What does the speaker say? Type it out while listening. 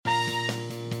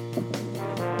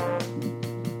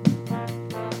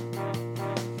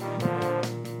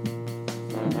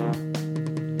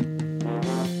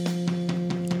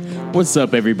What's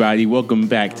up, everybody? Welcome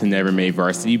back to Never Made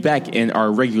Varsity, back in our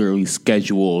regularly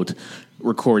scheduled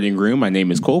recording room. My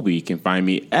name is Colby. You can find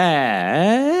me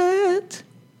at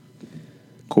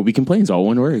Colby Complains, all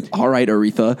one word. All right,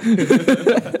 Aretha.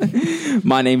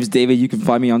 My name is David. You can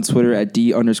find me on Twitter at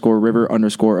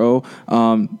D_River_O.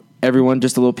 Everyone,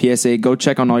 just a little PSA. Go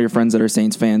check on all your friends that are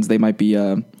Saints fans. They might be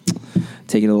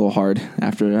taking it a little hard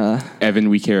after. Evan,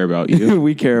 we care about you.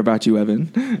 We care about you,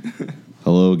 Evan.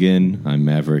 Hello again. I'm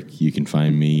Maverick. You can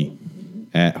find me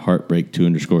at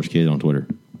Heartbreak2_kid on Twitter.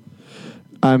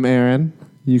 I'm Aaron.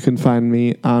 You can find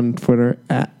me on Twitter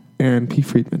at Aaron P.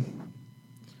 Friedman.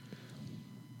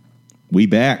 We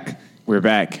back. We're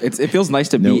back. It feels nice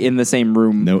to be in the same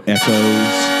room. No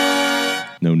echoes.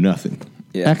 No nothing.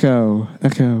 Yeah. Echo.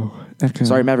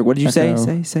 Sorry, Maverick. What did you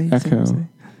say? Say. Echo.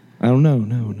 I don't know.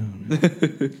 No.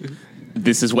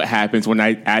 This is what happens when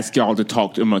I ask y'all to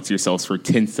talk amongst yourselves for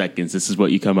 10 seconds. This is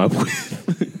what you come up with.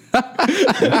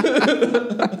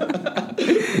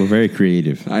 We're very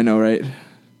creative. I know, right?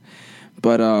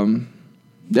 But,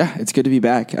 yeah, it's good to be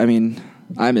back. I mean,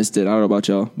 I missed it. I don't know about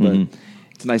y'all, but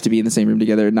it's nice to be in the same room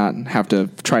together and not have to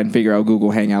try and figure out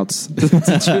Google Hangouts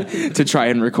to try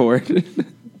and record.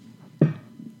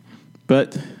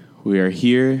 But we are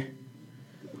here.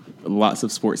 Lots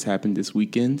of sports happened this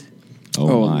weekend.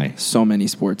 Oh my. So many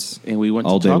sports. And we want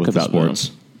All to day talk with about the sports.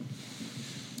 them.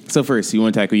 So first, you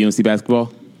want to tackle UNC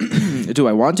basketball? Do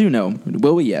I want to? No.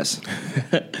 Will we? Yes.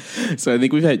 So I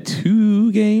think we've had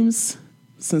 2 games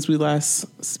since we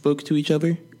last spoke to each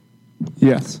other.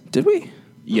 Yes. Did we?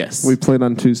 Yes. We played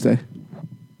on Tuesday.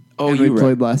 Oh, and we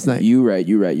played last night. You right.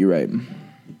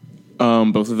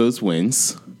 Both of those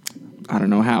wins. I don't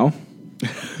know how.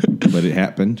 But it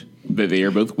happened. But they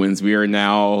are both wins. We are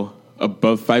now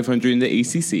above 500 in the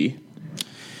ACC.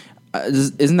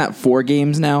 Isn't that 4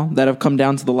 games now that have come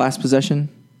down to the last possession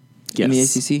in the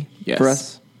ACC for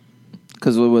us?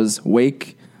 Because it was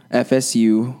Wake,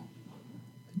 FSU,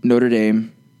 Notre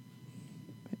Dame,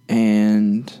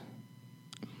 and...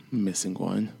 Missing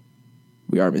one.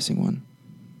 We are missing one.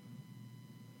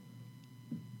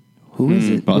 Who is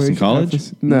it? Boston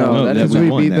College? No, that is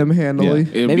we one beat that- them handily.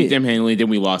 It Maybe- beat them handily, then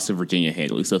we lost to Virginia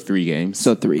handily. So 3 games.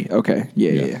 So 3. Okay.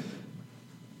 Yeah.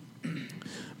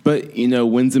 But,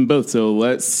 wins in both. So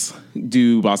let's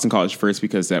do Boston College first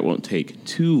because that won't take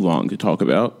too long to talk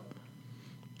about.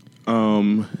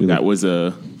 That was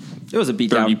a It was a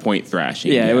beatdown. 30-point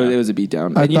thrashing. Yeah, it was a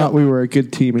beatdown. I And, thought we were a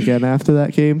good team again after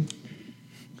that game.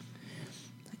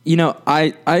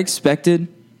 I expected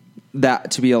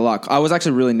that to be a lot. I was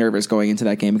actually really nervous going into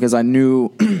that game because I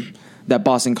knew that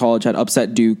Boston College had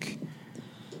upset Duke,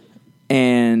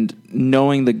 and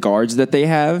knowing the guards that they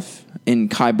have in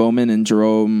Kai Bowman and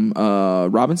Jerome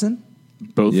Robinson.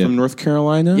 Both from North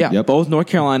Carolina? Yeah, Yep. both North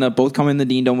Carolina, both come in the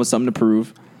Dean Dome with something to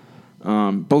prove.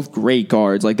 Both great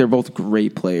guards. Like, they're both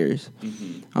great players.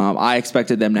 I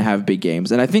expected them to have big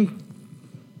games, and I think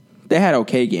they had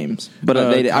okay games, but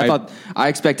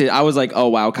I was like, oh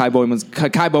wow, Kai Bowman's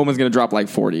going to drop like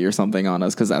 40 or something on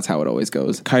us because that's how it always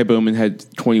goes. Kai Bowman had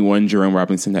 21, Jerome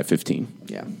Robinson had 15.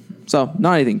 Yeah, so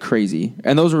not anything crazy,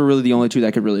 and those were really the only 2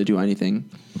 that could really do anything.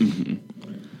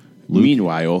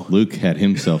 Meanwhile, Luke had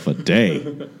himself a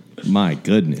day. My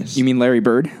goodness. You mean Larry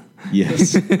Bird?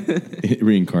 Yes.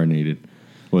 Reincarnated.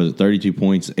 Was it 32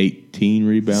 points, 18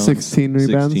 rebounds? 16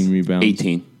 rebounds. 16 rebounds.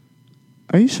 18.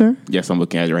 Are you sure? Yes, I'm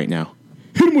looking at it right now.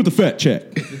 Hit him with the fat check.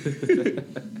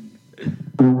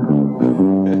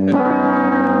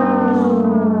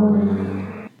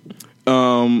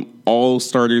 All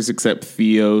starters except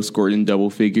Theo scored in double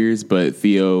figures, but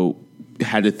Theo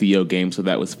had a Theo game, so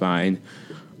that was fine.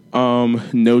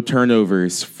 No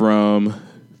turnovers from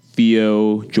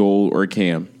Theo, Joel, or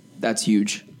Cam. That's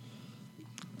huge.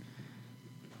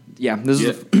 Yeah, this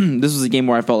was a game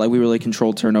where I felt like we really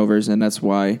controlled turnovers, and that's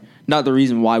why, not the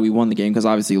reason why we won the game, because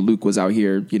obviously Luke was out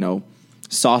here,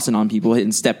 saucing on people,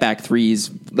 hitting step-back threes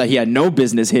that he had no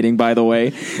business hitting, by the way.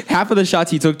 Half of the shots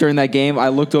he took during that game, I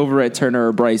looked over at Turner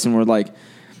or Bryce and were like,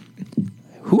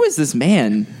 who is this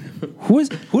man? Who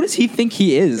does he think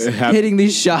he is hitting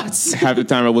these shots? Half the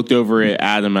time I looked over at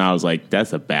Adam and I was like,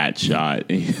 that's a bad shot.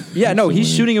 Yeah, no, he's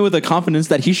shooting it with a confidence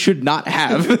that he should not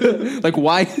have. Like,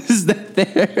 why is that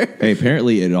there? Hey,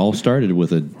 apparently it all started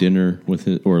with a dinner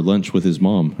or lunch with his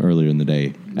mom earlier in the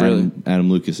day. Really?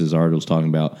 Adam Lucas's article was talking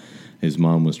about his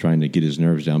mom was trying to get his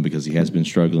nerves down because he has been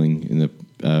struggling in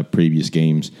the previous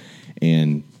games,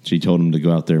 and she told him to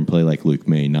go out there and play like Luke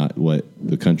May, not what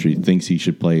the country thinks he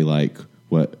should play like,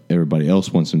 what everybody else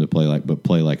wants him to play like, but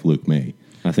play like Luke May.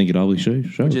 I think it always shows.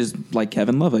 Which is like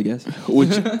Kevin Love, I guess.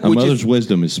 Which a mother's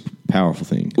wisdom is a powerful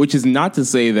thing. Which is not to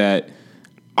say that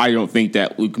I don't think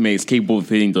that Luke May is capable of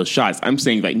hitting those shots. I'm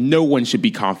saying like no one should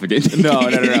be confident in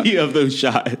any of those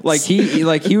shots. Like he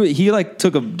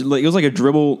took it was like a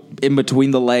dribble in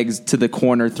between the legs to the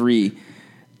corner three.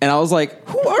 And I was like,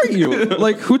 who are you?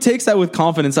 Like, who takes that with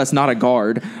confidence that's not a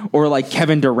guard? Or like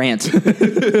Kevin Durant.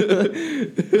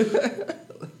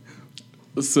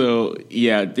 So,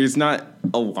 yeah, there's not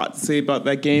a lot to say about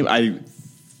that game. I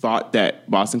thought that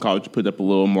Boston College put up a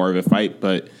little more of a fight,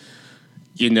 but,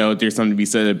 there's something to be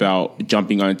said about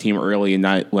jumping on a team early and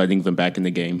not letting them back in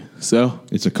the game. So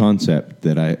It's a concept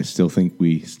that I still think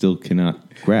we still cannot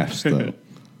grasp, though,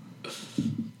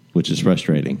 which is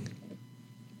frustrating.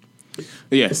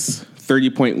 yes,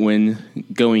 30-point win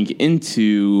going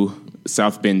into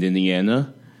South Bend,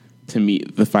 Indiana to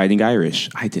meet the Fighting Irish.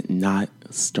 I did not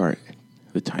start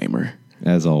the timer.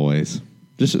 As always.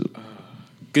 Just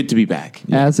Good to be back.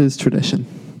 As is tradition.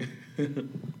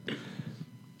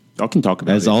 Y'all can talk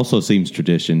about as it. also seems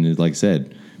tradition, like I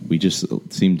said, we just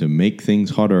seem to make things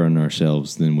harder on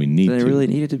ourselves than we need They to. really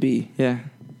needed to be, yeah.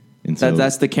 And so,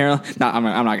 That's the Carolina. No, I'm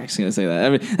not actually going to say that. I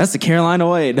mean, that's the Carolina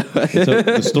way. so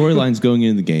the storylines going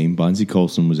into the game, Bonzie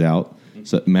Colson was out.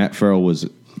 So Matt Farrell was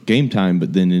game time,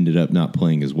 but then ended up not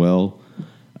playing as well.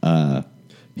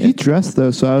 He dressed,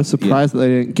 though, so I was surprised that they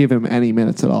didn't give him any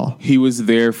minutes at all. He was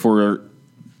there for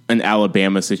an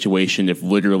Alabama situation. If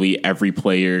literally every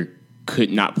player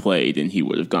could not play, then he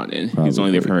would have gone in. He was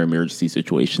only there for emergency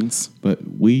situations. But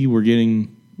we were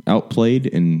getting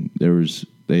outplayed, and they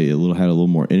had a little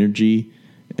more energy.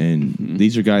 And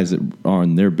these are guys that are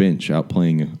on their bench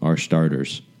outplaying our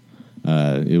starters.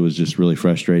 It was just really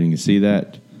frustrating to see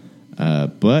that.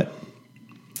 But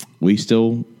we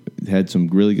still had some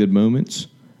really good moments.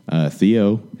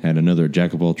 Theo had another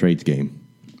jack of all trades game.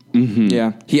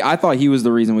 Yeah. I thought he was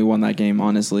the reason we won that game,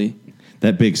 honestly.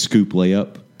 That big scoop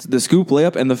layup. The scoop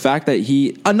layup and the fact that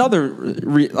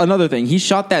another thing, he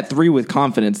shot that three with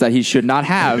confidence that he should not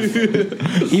have.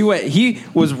 He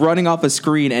was running off a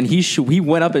screen and he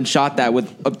went up and shot that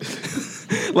with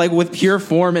with pure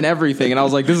form and everything, and I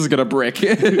was like, this is gonna brick.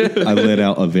 I let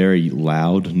out a very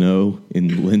loud no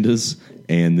in Linda's,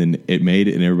 and then it made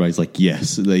it, and everybody's like,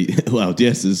 yes. They allowed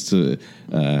yeses to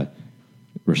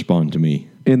respond to me.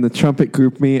 In the trumpet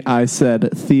group me, I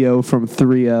said Theo from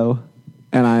 3-0,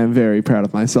 and I am very proud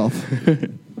of myself.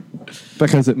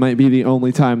 Because it might be the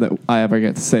only time that I ever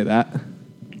get to say that.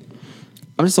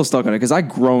 I'm just still stuck on it because I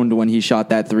groaned when he shot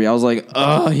that three. I was like,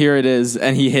 oh, here it is,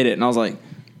 and he hit it, and I was like,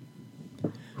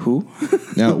 who?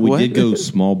 Now, we What? did go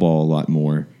small ball a lot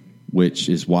more, which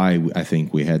is why I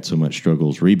think we had so much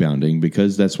struggles rebounding,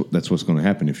 because that's what's going to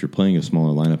happen. If you're playing a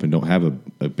smaller lineup and don't have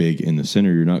a big in the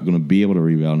center, you're not going to be able to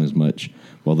rebound as much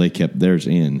while they kept theirs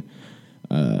in.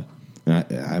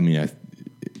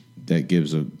 That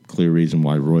gives a clear reason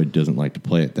why Roy doesn't like to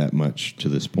play it that much to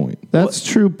this point. That's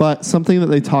true, but something that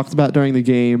they talked about during the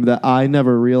game that I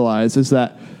never realized is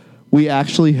that we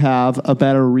actually have a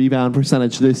better rebound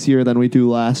percentage this year than we did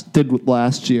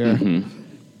last year. Mm-hmm.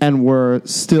 And we're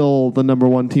still the number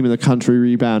one team in the country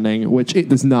rebounding, which it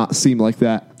does not seem like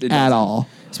that at all.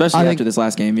 Especially after this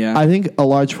last game, yeah. I think a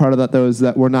large part of that, though, is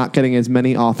that we're not getting as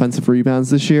many offensive rebounds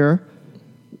this year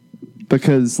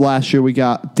because last year we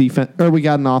got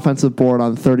an offensive board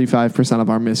on 35% of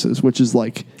our misses, which is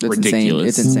like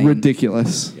ridiculous. It's insane.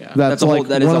 Ridiculous. Yeah. That's like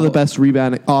one of the best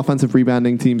offensive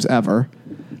rebounding teams ever.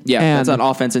 Yeah, and that's an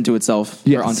offense into itself.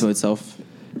 Yes. Or onto itself.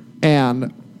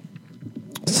 And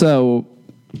so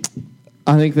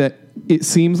I think that it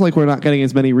seems like we're not getting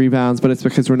as many rebounds, but it's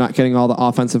because we're not getting all the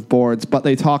offensive boards. But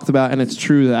they talked about, and it's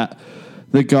true, that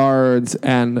the guards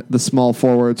and the small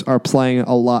forwards are playing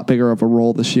a lot bigger of a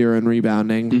role this year in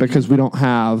rebounding because we don't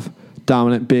have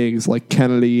dominant bigs like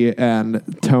Kennedy and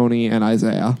Tony and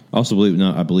Isaiah. Also, believe it or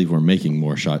not, I believe we're making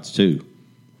more shots too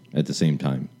at the same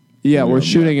time. Yeah, we're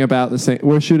shooting about the same.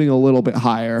 We're shooting a little bit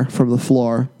higher from the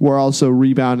floor. We're also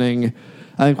rebounding.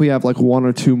 I think we have like one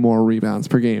or two more rebounds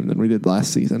per game than we did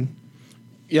last season.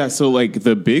 Yeah, so like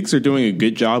the bigs are doing a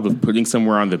good job of putting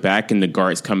somewhere on the back and the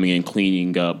guards coming in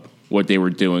cleaning up what they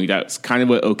were doing. That's kind of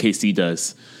what OKC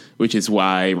does, which is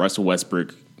why Russell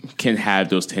Westbrook can have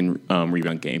those 10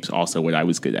 rebound games. Also what I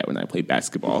was good at when I played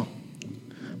basketball.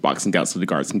 Boxing out so the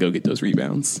guards can go get those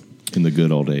rebounds. In the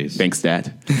good old days. Thanks,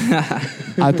 Dad.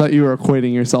 I thought you were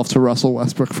equating yourself to Russell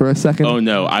Westbrook for a second. Oh,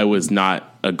 no, I was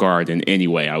not a guard in any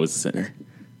way. I was a center.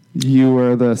 You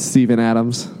were the Steven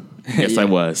Adams. Yes, I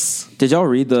was. Did y'all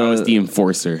read I was the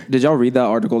enforcer. Did y'all read that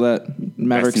article that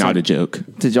Maverick That's not sent? a joke.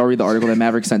 Did y'all read the article that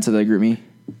Maverick sent to the group me?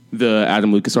 The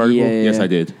Adam Lucas article? Yeah. Yes, I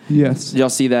did. Yes. Did y'all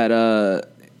see that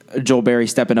Joel Berry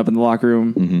stepping up in the locker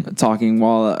room, talking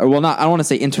while, I don't want to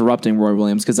say interrupting Roy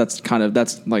Williams because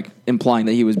that's like implying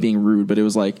that he was being rude, but it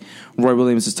was like Roy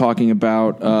Williams is talking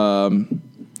about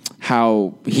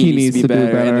how he needs to be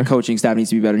better and the coaching staff needs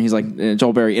to be better. And he's like,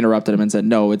 Joel Berry interrupted him and said,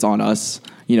 "No, it's on us.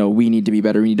 We need to be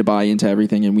better. We need to buy into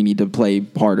everything, and we need to play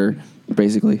harder."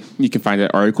 Basically, you can find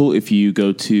that article if you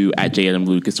go to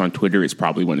 @JAdamLucas on Twitter. It's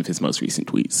probably one of his most recent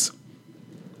tweets.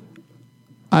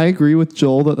 I agree with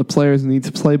Joel that the players need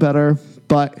to play better,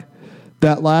 but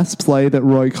that last play that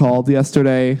Roy called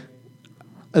yesterday,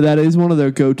 that is one of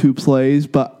their go-to plays,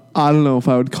 but I don't know if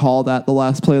I would call that the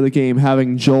last play of the game,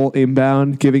 having Joel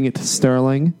inbound, giving it to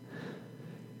Sterling.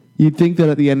 You'd think that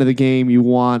at the end of the game, you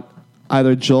want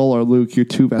either Joel or Luke, your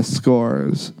two best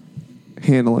scorers,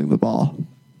 handling the ball.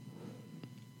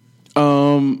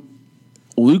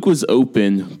 Luke was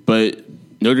open, but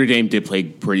Notre Dame did play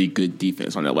pretty good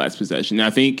defense on that last possession. And I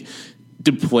think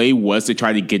the play was to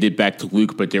try to get it back to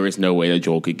Luke, but there was no way that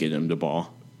Joel could get him the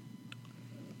ball.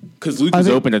 Because Luke was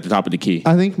open at the top of the key.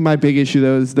 I think my big issue,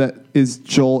 though, is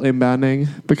Joel inbounding,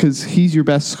 because he's your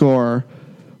best scorer.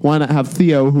 Why not have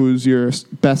Theo, who's your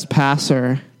best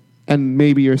passer and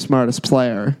maybe your smartest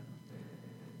player,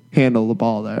 handle the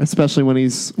ball there, especially when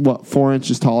he's, 4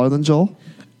 inches taller than Joel?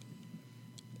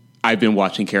 I've been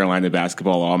watching Carolina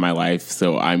basketball all my life,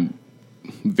 so I'm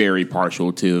very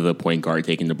partial to the point guard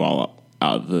taking the ball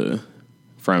out of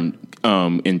from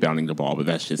inbounding the ball, but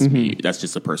that's just me. That's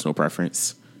just a personal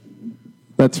preference.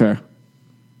 That's fair.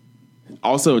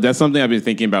 Also, that's something I've been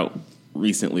thinking about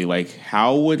recently. Like,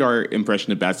 how would our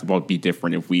impression of basketball be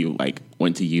different if we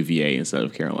went to UVA instead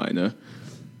of Carolina?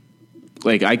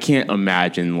 Like, I can't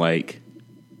imagine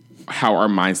how our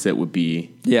mindset would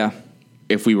be. Yeah.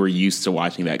 If we were used to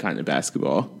watching that kind of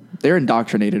basketball. They're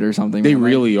indoctrinated or something. They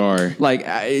really are.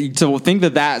 To think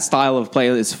that style of play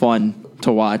is fun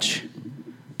to watch.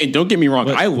 And don't get me wrong,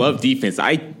 I love defense.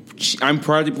 I'm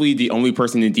probably the only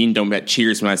person in Dean Dome that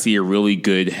cheers when I see a really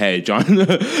good hedge on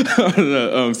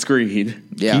the screen.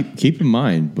 Yeah. Keep in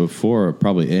mind, well before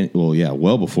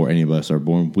any of us are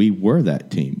born, we were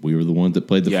that team. We were the ones that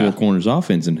played the four corners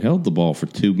offense and held the ball for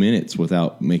 2 minutes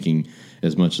without making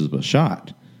as much as a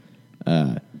shot.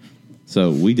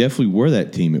 So we definitely were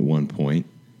that team at one point,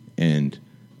 and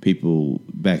people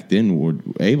back then were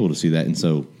able to see that, and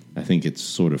so I think it's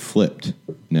sort of flipped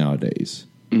nowadays.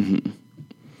 Mm-hmm.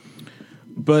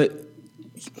 But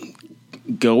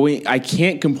I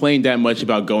can't complain that much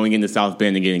about going into South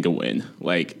Bend and getting a win.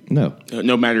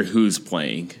 No matter who's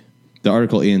playing. The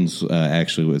article ends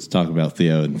actually with talking about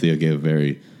Theo, and Theo gave a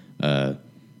very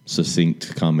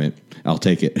succinct comment. I'll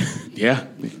take it. Yeah,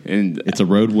 and it's a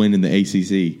road win in the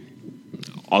ACC.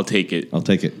 I'll take it.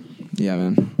 Yeah,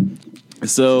 man.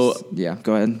 So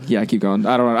go ahead. Yeah, keep going.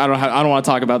 I don't want to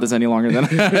talk about this any longer than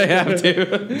I have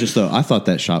to. Just though, I thought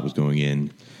that shot was going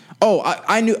in. Oh,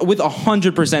 I knew with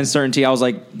 100% certainty. I was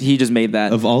like, he just made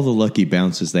that. Of all the lucky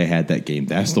bounces they had that game,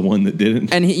 that's the one that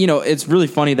didn't. And it's really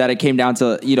funny that it came down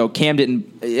to Cam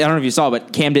didn't. I don't know if you saw,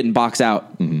 but Cam didn't box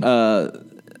out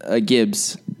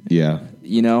Gibbs. Yeah.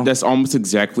 That's almost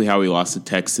exactly how we lost to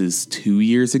Texas 2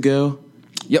 years ago.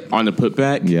 Yep. On the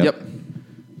putback. Yep.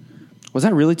 Was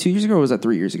that really 2 years ago or was that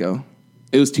 3 years ago?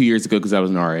 It was 2 years ago because I was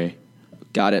an RA.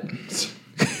 Got it.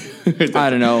 I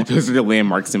don't know. Those are the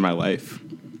landmarks in my life.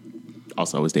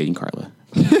 Also, I was dating Carla.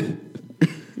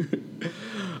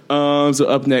 So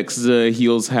up next, the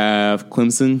Heels have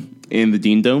Clemson in the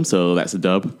Dean Dome, so that's a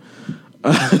dub.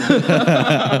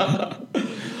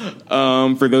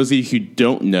 For those of you who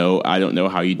don't know, I don't know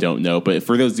how you don't know, but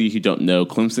for those of you who don't know,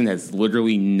 Clemson has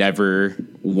literally never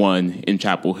won in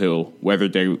Chapel Hill, whether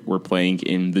they were playing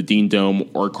in the Dean Dome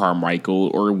or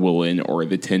Carmichael or Woolen or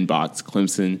the Tin Box.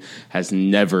 Clemson has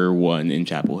never won in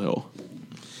Chapel Hill.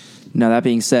 Now, that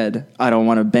being said, I don't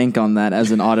want to bank on that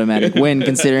as an automatic win,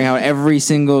 considering how every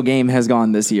single game has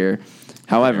gone this year.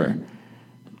 However,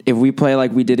 if we play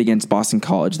like we did against Boston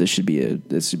College, this should be a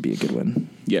good win.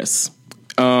 Yes.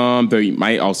 They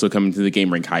might also come into the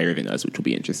game ranked higher than us, which will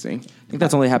be interesting. I think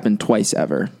that's only happened twice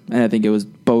ever, and I think it was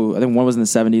both. I think one was in the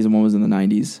 70s and one was in the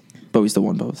 90s, but we still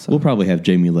won both. So. We'll probably have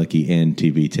Jamie Lucky and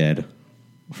TV Ted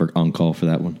on call for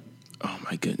that one. Oh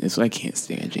my goodness, I can't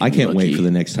stand Jamie I can't Lucky. wait for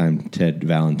the next time Ted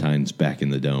Valentine's back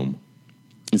in the Dome.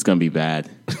 It's gonna be bad.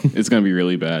 It's gonna be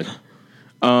really bad.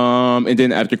 And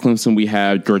then after Clemson, we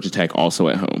have Georgia Tech also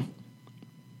at home.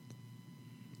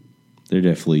 They're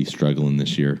definitely struggling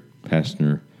this year.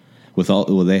 Pastner,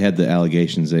 they had the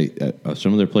allegations. Are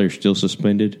some of their players still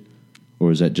suspended,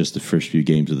 or is that just the first few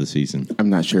games of the season? I'm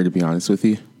not sure, to be honest with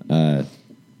you. I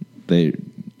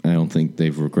don't think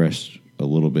they've regressed a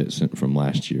little bit from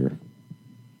last year.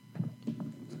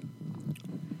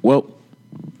 Well,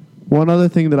 One other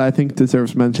thing that I think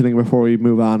deserves mentioning before we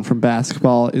move on from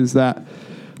basketball is that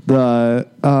the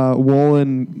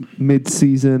Wolin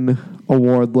midseason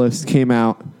award list came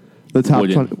out. The top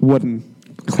Wooden. 20, wooden,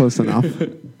 close enough.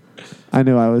 I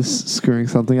knew I was screwing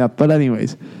something up, but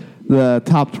anyways, the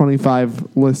top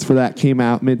 25 list for that came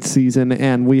out midseason,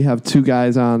 and we have two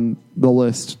guys on the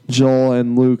list. Joel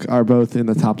and Luke are both in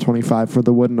the top 25 for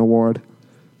the Wooden Award.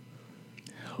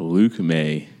 Luke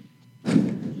May.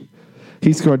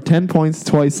 He scored 10 points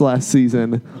twice last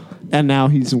season, and now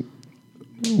he's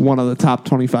one of the top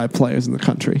 25 players in the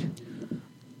country.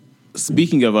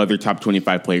 Speaking of other top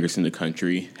 25 players in the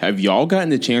country, have y'all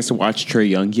gotten a chance to watch Trae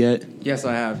Young yet? Yes,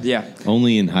 I have. Yeah.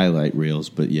 Only in highlight reels,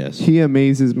 but yes. He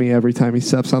amazes me every time he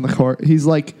steps on the court. He's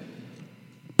like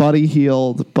Buddy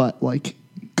Hield, but like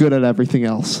good at everything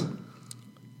else.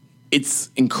 It's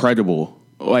incredible.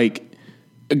 Like,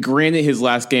 granted, his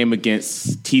last game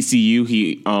against TCU,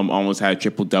 he almost had a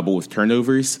triple-double with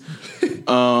turnovers.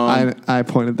 I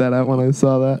pointed that out when I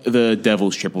saw that. The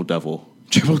Devils triple-double.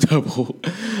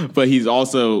 But he's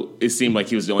also, it seemed like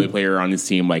he was the only player on his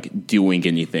team like doing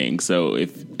anything. So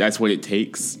if that's what it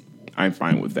takes, I'm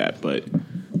fine with that. But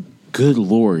good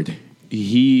Lord,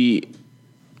 he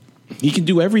can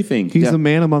do everything. He's a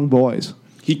man among boys.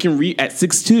 He can read at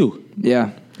 6'2".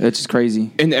 Yeah. It's just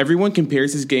crazy. And everyone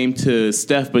compares his game to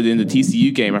Steph, but in the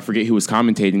TCU game, I forget who was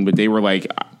commentating, but they were like,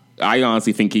 I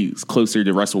honestly think he's closer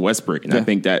to Russell Westbrook, and I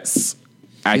think that's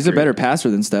accurate. He's a better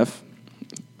passer than Steph,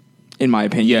 in my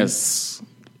opinion. Yes.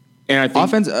 And I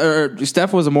think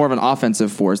Steph was more of an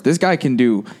offensive force. This guy can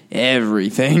do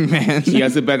everything, man. he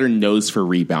has a better nose for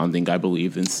rebounding, I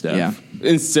believe, than Steph. Yeah.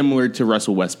 And similar to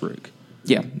Russell Westbrook.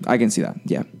 Yeah, I can see that.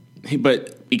 Yeah.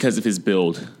 But because of his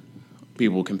build,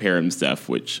 people compare him to Steph,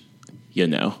 which, you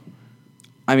know.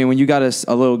 I mean, when you got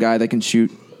a little guy that can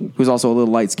shoot, who's also a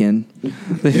little light skinned,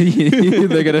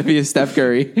 they're going to be a Steph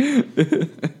Curry.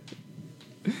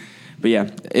 But yeah,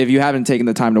 if you haven't taken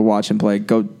the time to watch him play,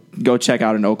 go check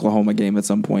out an Oklahoma game at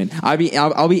some point.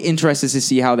 I'll be interested to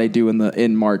see how they do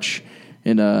in March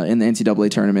in the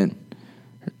NCAA tournament,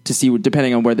 to see,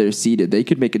 depending on where they're seeded. They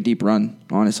could make a deep run,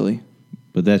 honestly.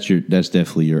 But that's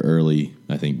definitely your early,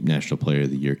 I think, National Player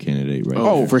of the Year candidate, right?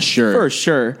 Oh, there. for sure. For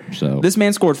sure. So- this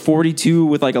man scored 42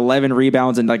 with like 11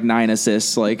 rebounds and like 9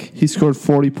 assists. Like, He scored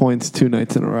 40 points 2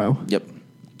 nights in a row. yep.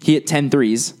 He hit 10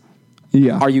 threes.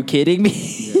 Yeah. Are you kidding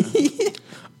me?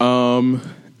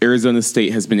 Arizona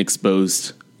State has been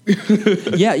exposed.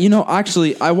 Yeah,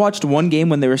 actually, I watched one game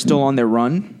when they were still on their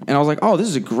run, and I was like, oh, this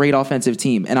is a great offensive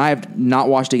team. And I have not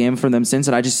watched a game from them since,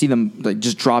 and I just see them like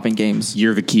just dropping games.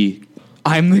 You're the key.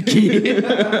 I'm the key.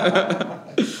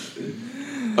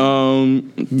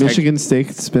 Michigan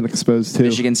State's been exposed too.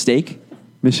 Michigan Steak?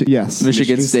 Yes.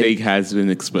 Michigan State. State has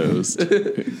been exposed.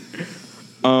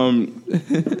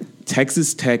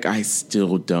 Texas Tech, I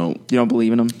still don't. You don't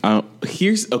believe in them?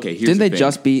 Here's Didn't the they thing.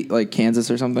 just beat like Kansas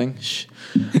or something?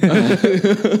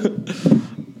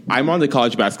 I'm on the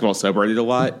college basketball subreddit a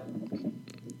lot,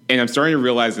 and I'm starting to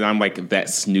realize that I'm like that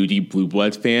snooty blue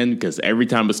blood fan, because every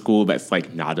time a school that's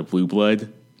like not a blue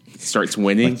blood starts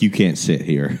winning, Like, you can't sit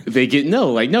here. they get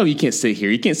no, you can't sit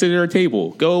here, you can't sit at our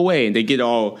table, go away, and they get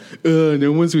all,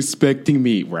 no one's respecting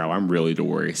me. Wow, I'm really the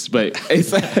worst, but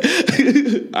it's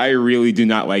I really do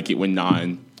not like it when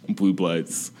non-blue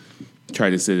bloods try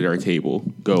to sit at our table.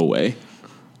 Go away.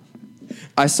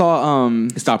 I saw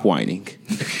Stop whining.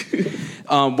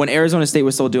 when Arizona State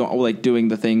was still doing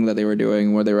the thing that they were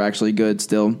doing, where they were actually good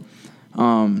still.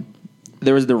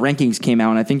 There was the rankings came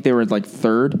out, and I think they were like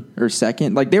third or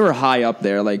second. Like, they were high up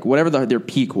there, like whatever their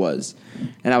peak was.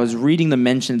 And I was reading the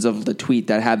mentions of the tweet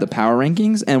that had the power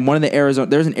rankings, and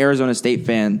there's an Arizona State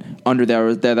fan under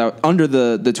under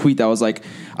the tweet that was like,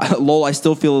 "Lol, I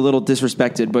still feel a little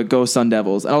disrespected, but go Sun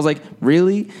Devils." And I was like,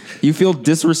 "Really? You feel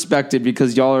disrespected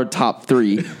because y'all are top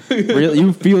 3? Really?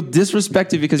 You feel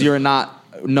disrespected because you're not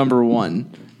number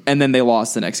 1?" And then they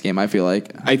lost the next game, I feel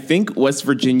like. I think West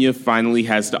Virginia finally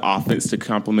has the offense to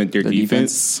complement their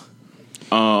defense.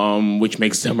 Which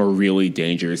makes them a really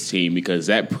dangerous team, because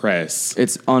that press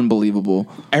It's unbelievable.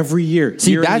 every year,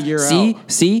 year in, year out.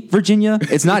 See, Virginia.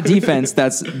 It's not defense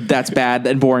that's bad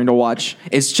and boring to watch.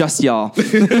 It's just y'all.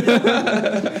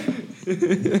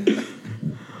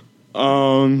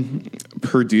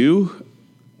 Purdue,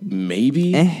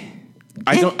 maybe.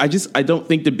 I don't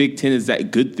think the Big Ten is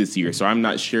that good this year, so I'm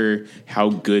not sure how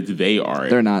good they are.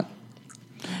 They're not.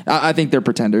 I think they're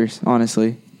pretenders,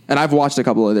 honestly. And I've watched a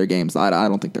couple of their games. I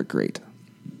don't think they're great.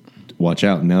 Watch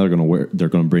out! Now they're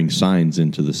going to bring signs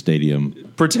into the stadium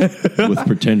with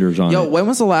pretenders on Yo, it. when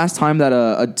was the last time that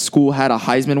a school had a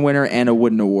Heisman winner and a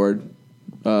Wooden Award?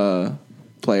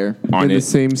 player on in it. the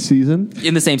same season.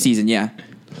 in the same season. Yeah,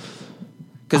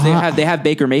 because they have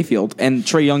Baker Mayfield and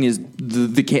Trae Young is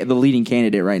the leading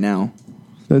candidate right now.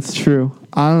 That's true.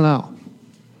 I don't know.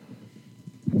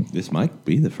 This might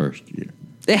be the first year.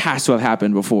 It has to have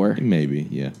happened before. Maybe,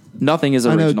 yeah. Nothing is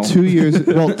I original. know 2 years.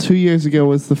 Well, 2 years ago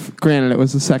was granted it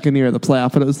was the second year of the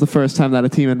playoff, but it was the first time that a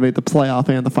team had made the playoff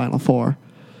and the Final Four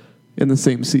in the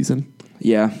same season.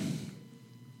 Yeah.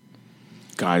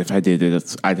 God, if I did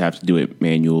it, I'd have to do it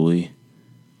manually.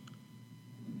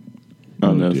 I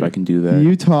don't know if I can do that.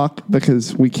 You talk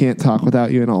because we can't talk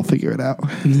without you, and I'll figure it out.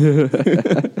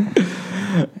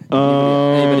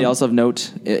 Anybody else of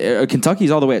note?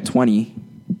 Kentucky's all the way at 20.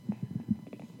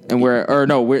 And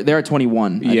they're at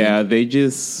 21. I Yeah, think. they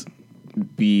just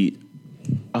beat.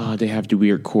 They have to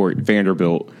weird court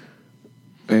Vanderbilt,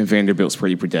 and Vanderbilt's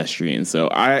pretty pedestrian. So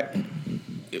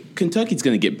Kentucky's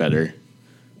going to get better.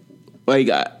 Like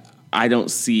I don't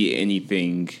see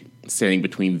anything standing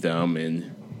between them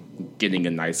and getting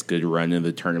a nice, good run in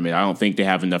the tournament. I don't think they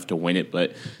have enough to win it,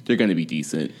 but they're going to be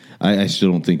decent. I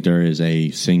still don't think there is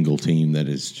a single team that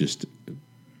is just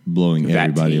blowing That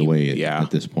everybody team, away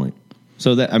at this point.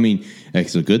 So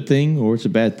it's a good thing or it's a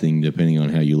bad thing depending on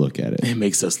how you look at it. It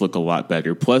makes us look a lot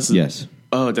better. Plus, Yes.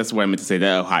 Oh, that's what I meant to say.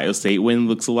 That Ohio State win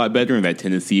looks a lot better, and that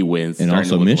Tennessee win, And starting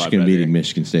also to look a lot Michigan better. beating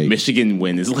Michigan State. Michigan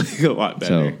win is looking a lot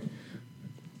better. So,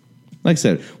 like I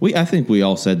said, I think we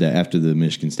all said that after the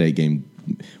Michigan State game.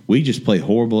 We just played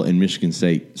horrible, and Michigan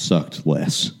State sucked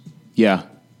less. Yeah.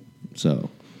 So,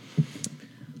 All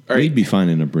right. we'd be fine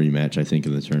in a rematch, I think,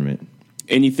 in the tournament.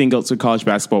 Anything else with college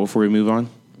basketball before we move on?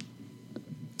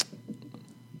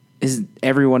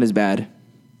 Everyone is bad.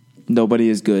 Nobody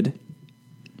is good.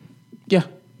 Yeah.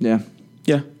 Yeah.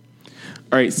 Yeah.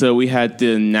 All right. So we had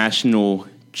the national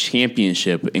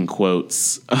championship in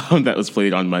quotes that was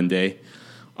played on Monday.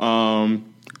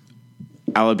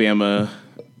 Alabama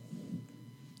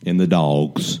And the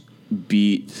Dogs.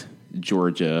 beat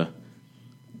Georgia.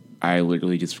 I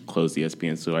literally just closed the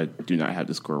ESPN, so I do not have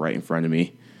the score right in front of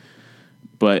me.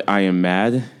 But I am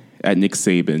mad at Nick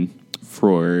Saban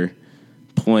for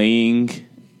playing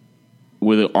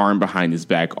with an arm behind his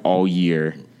back all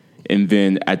year. And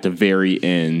then at the very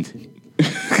end,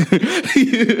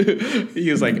 he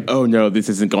was like, oh no, this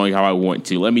isn't going how I want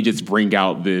to. Let me just bring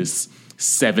out this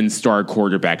 7-star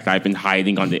quarterback that I've been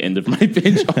hiding on the end of my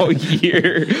bench all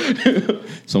year.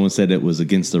 Someone said it was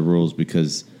against the rules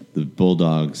because the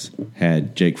Bulldogs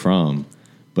had Jake Fromm,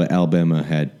 but Alabama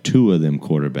had 2 of them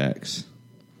quarterbacks.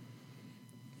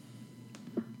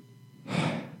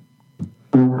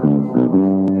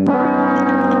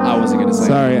 I wasn't going to say.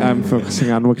 Sorry, I'm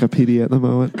focusing on Wikipedia at the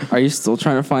moment. Are you still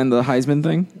trying to find the Heisman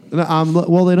thing?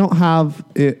 Well, they don't have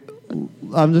it.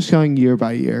 I'm just going year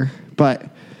by year, but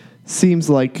seems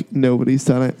like nobody's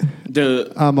done it.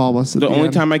 I'm almost at The the only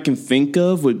end. time I can think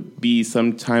of would be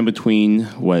sometime between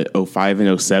 05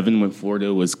 and 07 when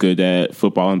Florida was good at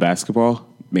football and basketball.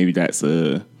 Maybe that's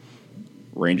a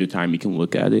range of time you can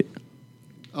look at it.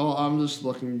 Oh, I'm just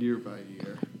looking year by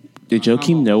year. Did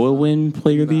Joakim Noah win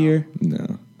Player of the Year?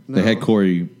 No. They had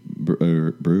Corey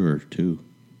Brewer, too.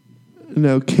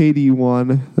 No, KD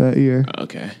won that year.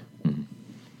 Okay.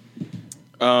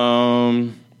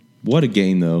 What a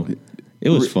game, though. It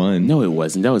was fun. No, it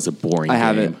wasn't. That was a boring I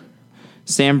have game. it.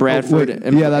 Sam Bradford. Wait,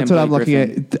 and- yeah, that's and what I'm Blake looking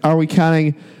Griffin. at. Are we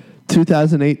counting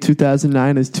 2008,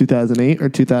 2009 as 2008 or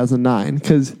 2009?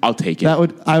 Because I'll take it.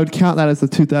 I would count that as the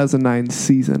 2009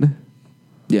 season.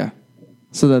 Yeah.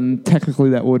 So then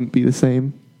technically that wouldn't be the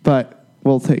same, but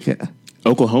we'll take it.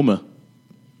 Oklahoma.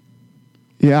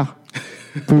 Yeah,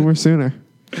 Boomer Sooner.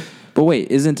 But wait,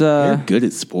 isn't They're good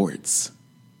at sports.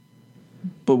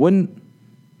 but wouldn't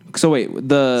so wait,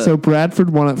 So Bradford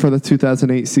won it for the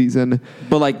 2008 season.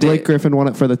 but like Blake Griffin won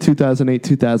it for the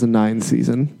 2008-2009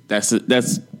 season. That's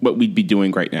what we'd be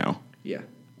doing right now. Yeah.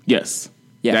 Yes.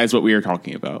 Yeah. That is what we are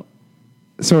talking about.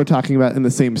 So we're talking about in the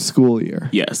same school year.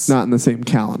 Yes. Not in the same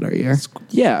calendar year.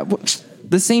 Yeah,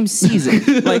 the same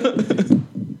season. Like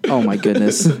oh my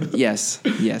goodness. Yes.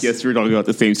 Yes. Yes, we're talking about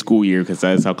the same school year because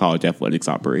that's how college athletics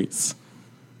operates.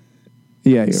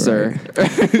 Yeah, you're Sir.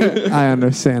 right. I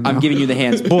understand. I'm now. giving you the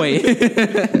hands. Boy.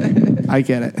 I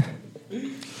get it.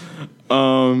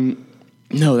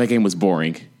 No, that game was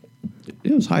boring.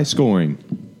 It was high scoring.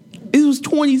 It was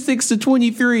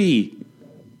 26-23.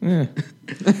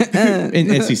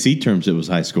 In SEC terms, it was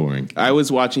high scoring. I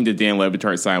was watching the Dan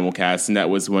Levitard simulcast, and that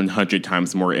was 100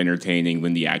 times more entertaining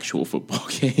than the actual football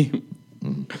game.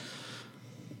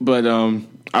 But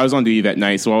I was on duty that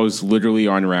night, so I was literally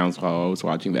on rounds while I was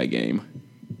watching that game.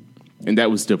 And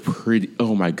that was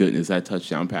oh my goodness, that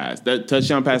touchdown pass. That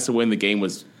touchdown pass to win the game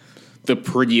was the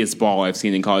prettiest ball I've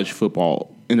seen in college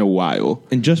football in a while.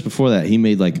 And just before that, he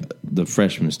made like the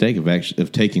fresh mistake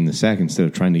of taking the sack instead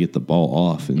of trying to get the ball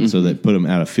off, and so that put him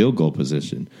out of field goal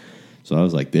position. So I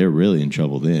was like, they're really in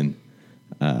trouble then.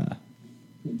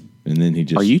 And then he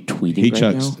just Are you tweeting He right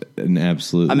chucks now? an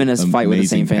absolute. I'm in his fight with the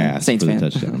amazing same fan, pass Saints for the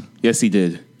fan. touchdown. Yes, he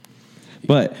did.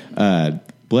 But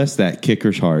bless that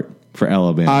kicker's heart for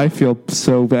Alabama. I feel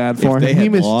so bad for If they him. He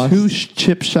had missed lost- 2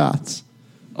 chip shots.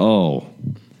 Oh,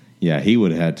 yeah, he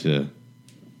would have had to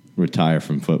retire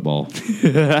from football.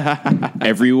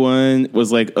 Everyone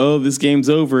was like, "Oh, this game's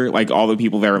over." Like all the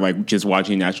people that were like just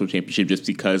watching national championship just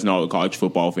because, and all the college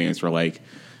football fans were like,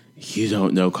 "You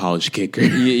don't know college kickers.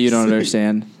 You don't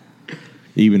understand.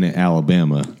 Even at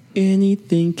Alabama.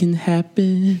 Anything can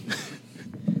happen."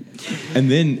 And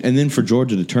then for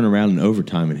Georgia to turn around in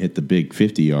overtime and hit the big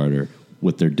 50-yarder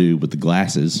with their dude with the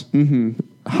glasses.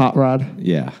 Hot rod.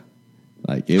 Yeah.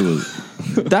 Like it was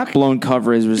That blown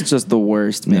coverage was just the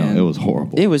worst, man. it was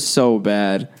horrible. It was so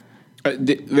bad.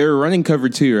 They were running cover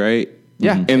 2, right?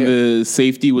 Yeah. And the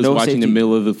safety was No watching safety. the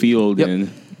middle of the field, Yep. and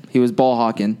He was ball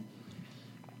hawking.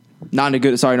 Not in a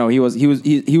good. Sorry, no. He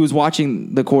was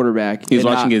watching the quarterback. he was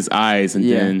and watching not- his eyes, and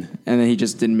Yeah, then and then he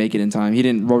just didn't make it in time. He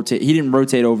didn't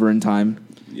rotate over in time.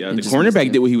 yeah, And the just missed cornerback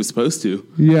it. did what he was supposed to.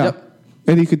 Yeah. Yep.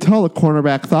 And you could tell the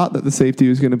cornerback thought that the safety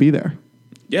was going to be there.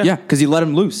 Yeah, because he let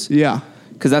him loose. Yeah.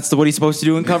 Because that's what he's supposed to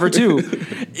do in cover 2,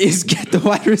 is get the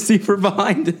wide receiver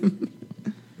behind him.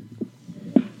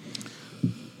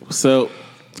 So,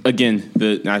 again,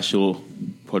 the national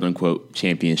quote unquote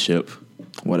championship.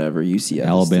 Whatever, UCF.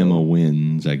 Alabama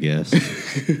wins, I guess.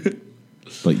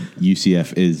 But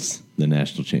UCF is the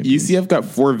national champion. UCF got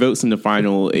 4 votes in the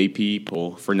final AP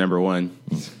poll for number 1.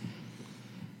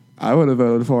 I would have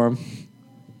voted for him.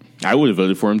 I would have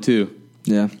voted for him too.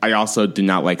 Yeah. I also do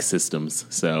not like systems,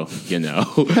 so you know.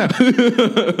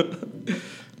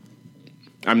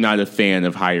 I'm not a fan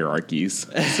of hierarchies.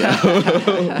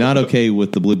 Not okay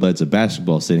with the blue bloods of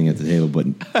basketball sitting at the table, but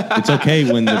it's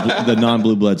okay when the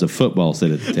non-blue bloods of football sit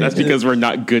at the table. That's because we're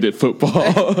not good at football.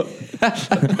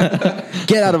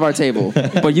 Get out of our table.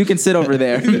 But you can sit over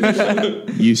there.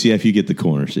 UCF, you get the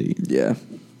corner seat. Yeah.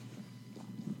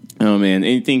 Oh man,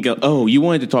 anything? Oh, you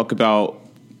wanted to talk about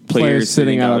players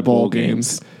sitting out of bowl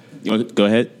games. You want to, go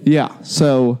ahead. Yeah.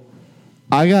 So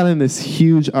I got in this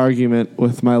huge argument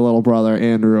with my little brother,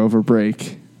 Andrew, over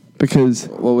break because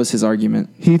What was his argument?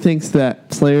 he thinks that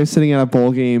players sitting out of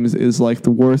bowl games is like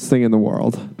the worst thing in the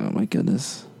world. Oh my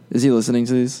goodness. Is he listening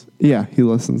to these? Yeah, he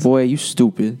listens. Boy, you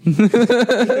stupid.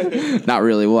 Not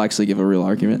really. We'll actually give a real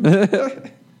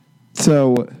argument.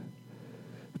 So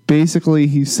basically,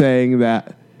 he's saying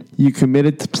that you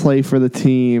committed to play for the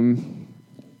team,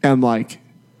 and like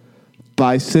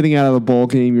by sitting out of the bowl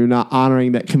game, you're not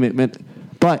honoring that commitment.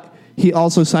 But he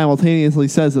also simultaneously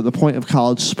says that the point of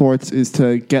college sports is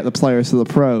to get the players to the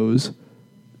pros.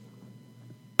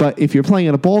 But if you're playing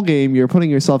in a bowl game, you're putting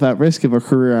yourself at risk of a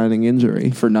career-ending injury.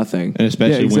 For nothing. And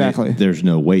especially Yeah, exactly. when there's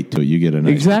no weight to it. You get a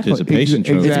nice Exactly. participation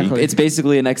trophy. Exactly. It's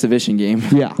basically an exhibition game.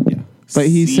 Yeah. But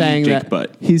he's See saying Jake that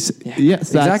Butt. yes,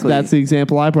 exactly. that's the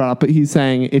example I brought up. But he's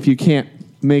saying if you can't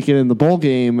make it in the bowl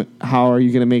game, how are you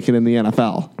going to make it in the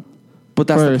NFL? But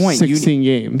that's For the point. 16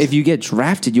 games. If you get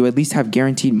drafted, you at least have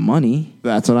guaranteed money.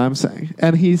 That's what I'm saying.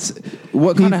 And he's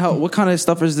What kind of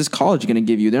stuff is this college going to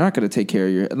give you? They're not going to take care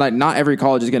of your like. Not every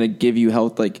college is going to give you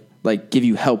health like give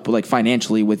you help like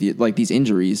financially with you, like these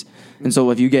injuries. And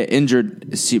so if you get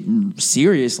injured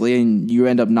seriously and you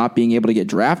end up not being able to get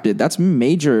drafted, that's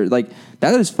major. Like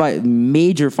that is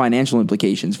major financial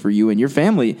implications for you and your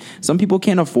family. Some people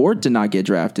can't afford to not get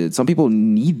drafted. Some people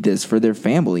need this for their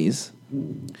families.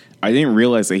 I didn't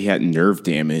realize that he had nerve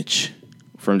damage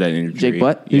from that injury. Jake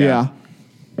Butt? yeah.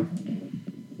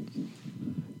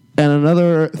 And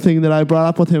another thing that I brought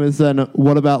up with him is then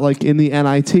what about like in the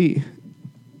NIT?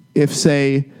 If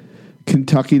say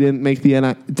Kentucky didn't make the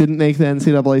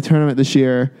NCAA tournament this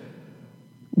year,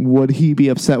 would he be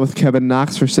upset with Kevin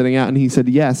Knox for sitting out? And he said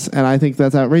yes. And I think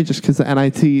that's outrageous because the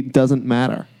NIT doesn't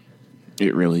matter.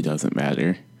 It really doesn't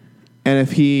matter. And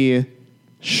if he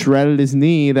shredded his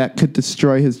knee, that could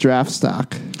destroy his draft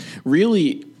stock.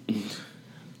 Really,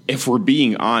 if we're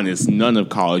being honest, none of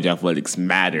college athletics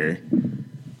matter.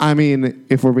 I mean,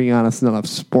 if we're being honest, none of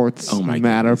sports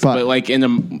matter. goodness. But like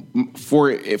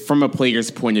from a player's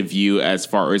point of view, as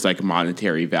far as like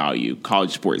monetary value,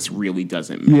 college sports really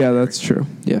doesn't matter. yeah, that's true.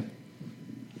 Yeah.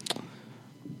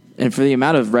 And for the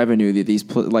amount of revenue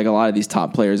that like a lot of these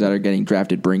top players that are getting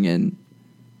drafted bring in,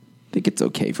 I think it's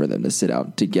okay for them to sit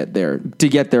out to get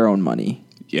their own money.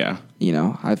 Yeah. You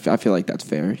know, I feel like that's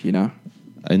fair. You know,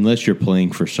 Unless you're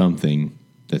playing for something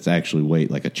that's actually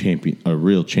weight like a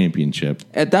real championship.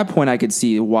 At that point, I could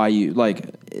see why you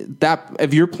like that.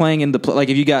 If you're playing in like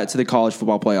if you got to the college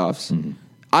football playoffs,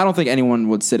 I don't think anyone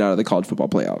would sit out of the college football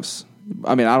playoffs.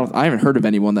 I mean, I haven't heard of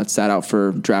anyone that sat out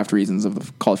for draft reasons of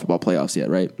the college football playoffs yet,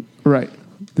 right? Right.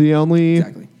 The only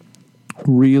Exactly.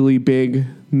 really big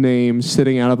name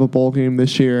sitting out of a bowl game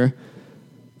this year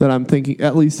that I'm thinking,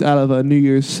 at least out of a New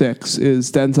Year's Six,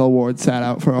 is Denzel Ward sat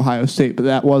out for Ohio State, but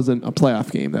that wasn't a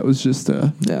playoff game. That was just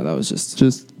That was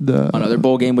just the another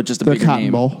bowl game with just a the bigger Cotton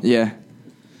name. Bowl. Yeah,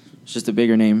 it's just a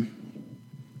bigger name,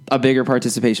 a bigger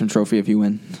participation trophy if you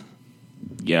win.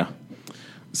 Yeah.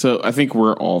 So I think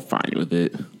we're all fine with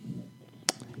it.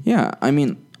 Yeah, I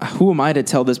mean, who am I to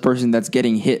tell this person that's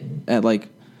getting hit at like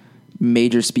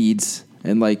major speeds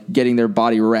and like getting their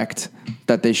body wrecked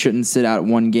that they shouldn't sit out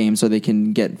one game so they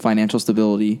can get financial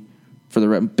stability for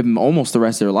almost the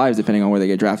rest of their lives, depending on where they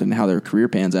get drafted and how their career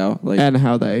pans out. Like, and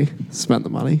how they spent the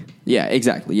money. yeah,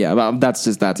 exactly. Yeah, but that's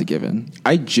a given.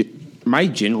 My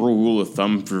general rule of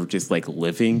thumb for just like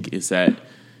living is that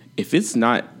if it's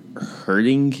not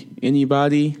hurting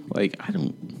anybody, like I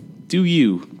don't do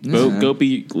you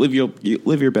live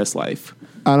your best life.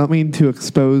 I don't mean to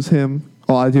expose him.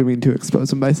 Well, I do mean to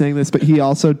expose him by saying this, but he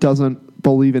also doesn't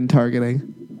believe in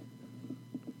targeting.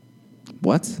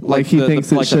 What? Like he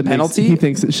thinks it like shouldn't. the penalty? He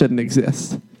thinks it shouldn't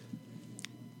exist.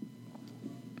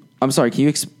 I'm sorry.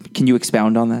 Can you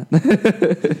expound on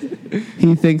that?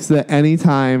 He thinks that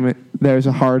anytime there's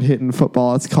a hard hit in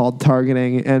football, it's called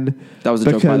targeting, and That was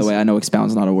a joke, by the way. I know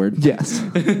expound's not a word. yes,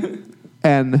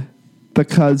 and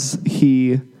because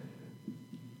he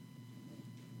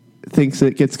thinks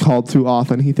it gets called too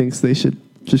often, he thinks they should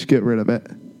just get rid of it.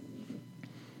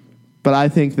 But I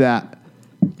think that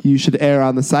you should err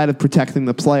on the side of protecting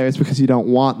the players because you don't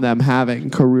want them having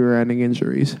career-ending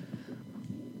injuries.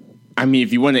 I mean,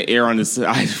 if you want to err on the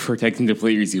side of protecting the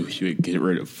players, you should get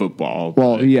rid of football.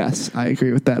 Well, but- yes, I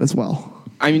agree with that as well.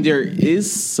 I mean, there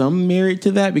is some merit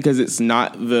to that because it's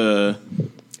not the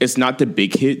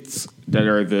big hits that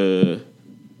are the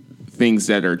things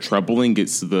that are troubling.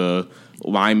 It's the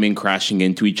linemen crashing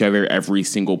into each other every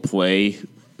single play,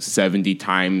 70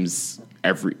 plus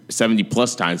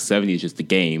times. 70 is just a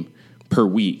game per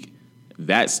week.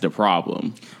 That's the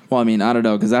problem. Well, I mean, I don't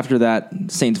know, because after that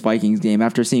Saints-Vikings game,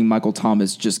 after seeing Michael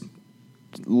Thomas just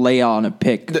lay on a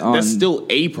pick. That's still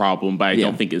a problem, but I Yeah.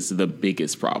 don't think it's the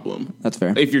biggest problem. That's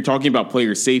fair. If you're talking about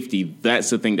player safety, that's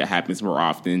the thing that happens more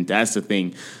often. That's the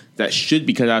thing that should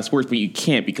be cut out of sports, but you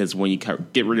can't because when you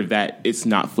get rid of that, it's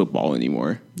not football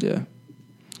anymore. Yeah.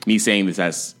 Me saying this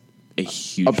as a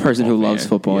huge A person who football loves fan.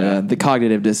 football, yeah. The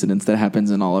cognitive dissonance that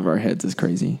happens in all of our heads is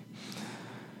crazy.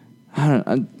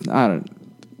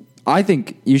 I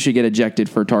think you should get ejected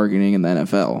for targeting in the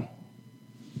NFL.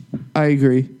 I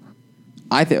agree.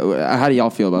 How do y'all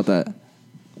feel about that?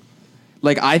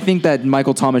 Like, I think that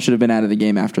Michael Thomas should have been out of the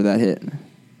game after that hit.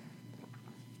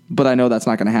 But I know that's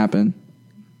not going to happen.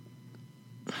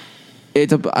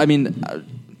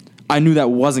 I knew that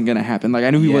wasn't going to happen. Like, I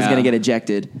knew he was Yeah. going to get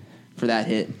ejected for that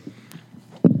hit.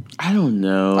 I don't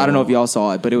know. I don't know if y'all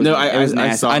saw it, but it was, No, it was I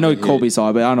nasty. saw I know the hit. Colby saw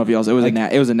it, but I don't know if y'all saw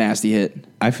it. It was a nasty hit.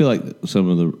 I feel like some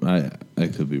of the I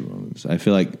could be wrong with this. I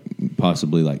feel like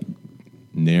possibly like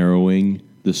narrowing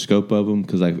the scope of them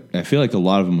because I feel like a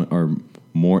lot of them are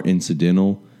more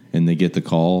incidental and they get the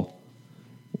call,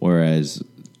 whereas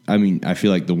I mean I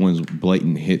feel like the ones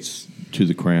blatant hits to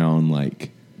the crown like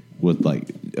with like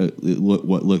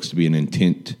what looks to be an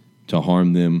intent to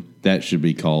harm them that should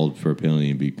be called for a penalty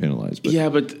and be penalized. But Yeah,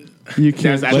 but You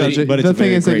can't That's actually- judge it. but it's The a thing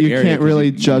very is that gray you area can't 'cause really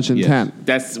you- judge yes. intent.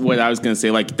 that's what I was going to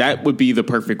say. Like, that would be the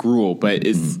perfect rule, but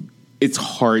it's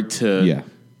hard to yeah.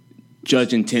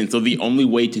 judge intent. So the only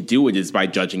way to do it is by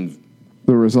judging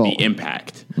The result. the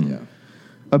impact. Yeah.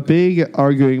 A big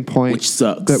arguing point Which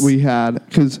sucks. that we had,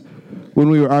 because when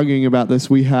we were arguing about this,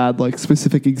 we had like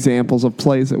specific examples of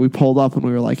plays that we pulled up and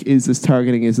we were like, is this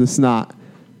targeting, is this not,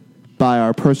 by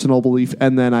our personal belief.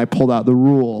 And then I pulled out the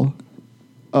rule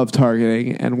of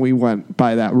targeting and we went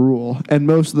by that rule. And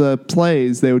most of the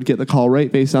plays, they would get the call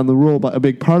right based on the rule, but a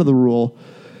big part of the rule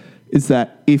is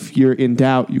that if you're in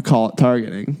doubt, you call it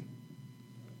targeting.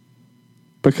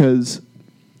 Because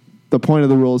the point of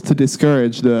the rule is to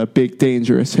discourage the big,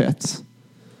 dangerous hits.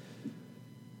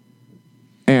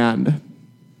 And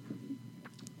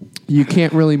you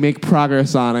can't really make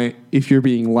progress on it if you're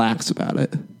being lax about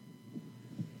it.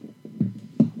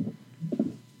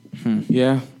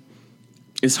 Yeah.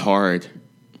 It's hard.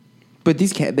 But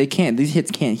these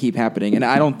hits can't keep happening, and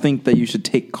I don't think that you should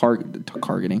take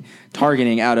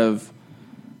targeting out of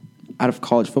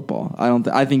college football.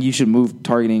 I think you should move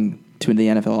targeting to the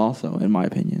NFL also, in my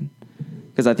opinion,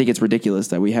 because I think it's ridiculous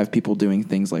that we have people doing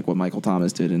things like what Michael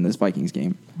Thomas did in this Vikings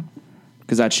game.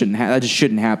 Because that just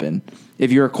shouldn't happen.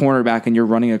 If you're a cornerback and you're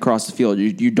running across the field,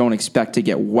 you don't expect to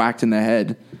get whacked in the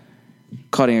head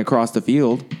cutting across the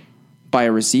field by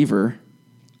a receiver.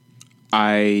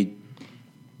 I'm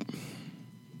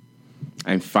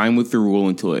fine with the rule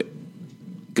until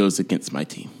it goes against my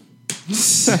team.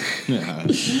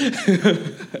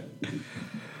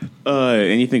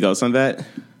 Anything else on that?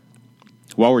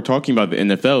 While we're talking about the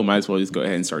NFL, might as well just go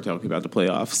ahead and start talking about the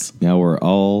playoffs. Now we're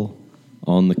all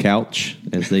on the couch,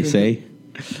 as they say.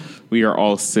 We are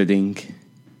all sitting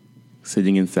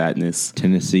in sadness.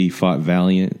 Tennessee fought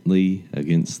valiantly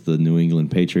against the New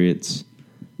England Patriots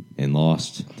and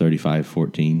lost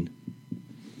 35-14.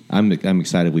 I'm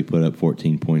excited we put up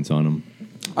 14 points on them.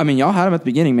 I mean, y'all had them at the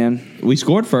beginning, man. We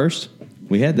scored first.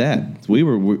 We had that. We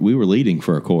were leading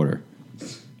for a quarter.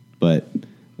 But,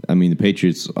 I mean, the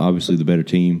Patriots, obviously the better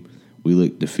team. We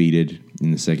looked defeated in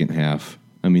the second half.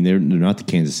 I mean, they're not the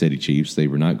Kansas City Chiefs. They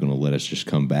were not going to let us just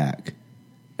come back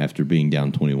after being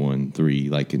down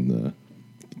 21-3 like in the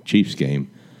Chiefs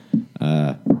game.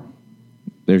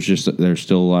 There's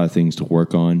still a lot of things to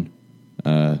work on.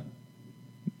 I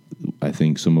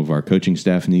think some of our coaching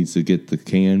staff needs to get the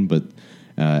can, but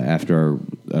after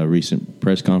our recent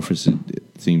press conference, it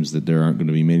seems that there aren't going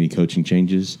to be many coaching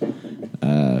changes.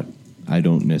 I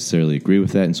don't necessarily agree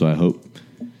with that, and so I hope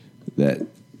that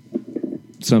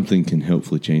something can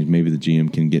hopefully change. Maybe the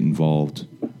GM can get involved,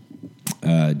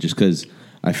 just because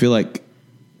I feel like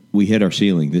we hit our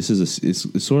ceiling. This is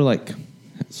it's sort of like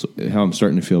how I'm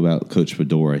starting to feel about Coach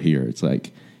Fedora here. It's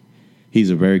like he's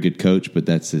a very good coach, but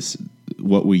that's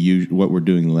what we're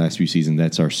doing the last few seasons.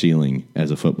 That's our ceiling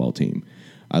as a football team.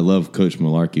 I love Coach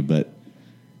Malarkey, but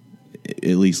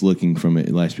at least looking from it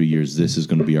the last few years, this is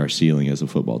going to be our ceiling as a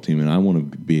football team, and I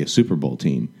want to be a Super Bowl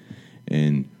team.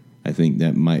 And I think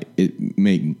that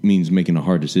means making a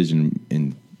hard decision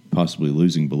and possibly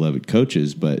losing beloved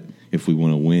coaches. But if we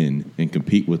want to win and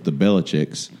compete with the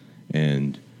Belichicks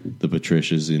and the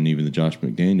Patricias and even the Josh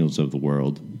McDaniels of the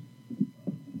world,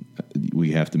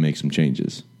 we have to make some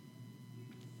changes.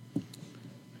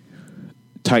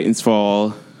 Titans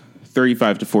fall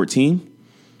 35-14.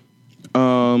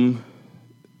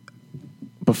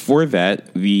 Before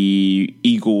that, the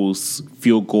Eagles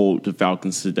field goal the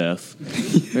Falcons to death.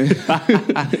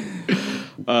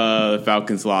 The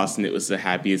Falcons lost, and it was the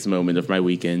happiest moment of my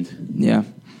weekend. Yeah.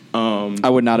 I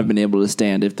would not have been able to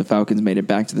stand if the Falcons made it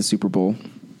back to the Super Bowl.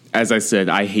 As I said,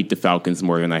 I hate the Falcons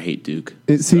more than I hate Duke.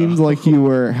 It seems like you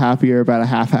were happier about a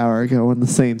half hour ago when the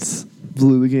Saints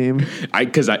blew the game.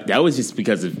 That was just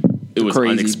because it was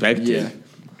Crazy. unexpected. Yeah.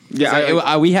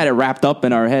 Yeah, we had it wrapped up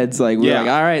in our heads. Like, we were like,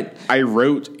 all right. I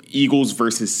wrote Eagles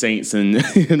versus Saints in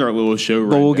our little show.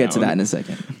 But we'll get to that in a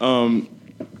second.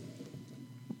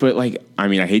 But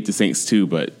I hate the Saints too.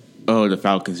 But the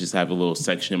Falcons just have a little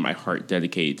section in my heart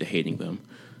dedicated to hating them.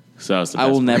 So that was the best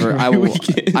I will never. part I of the will.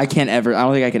 weekend. I can't ever. I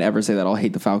don't think I can ever say that I'll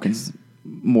hate the Falcons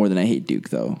more than I hate Duke,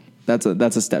 though. That's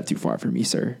a step too far for me,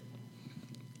 sir.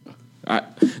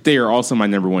 They are also my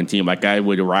number one team. Like I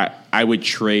would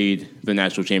trade the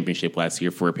national championship last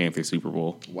year for a Panthers Super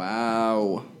Bowl.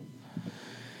 Wow.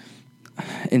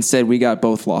 Instead, we got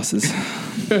both losses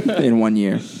in 1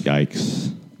 year.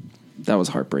 Yikes. That was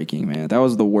heartbreaking, man. That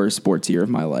was the worst sports year of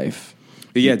my life.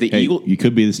 But yeah, the Hey, Eagles. you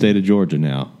could be the state of Georgia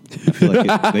now. I feel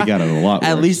like they got it a lot worse.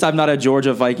 At least I'm not a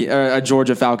Georgia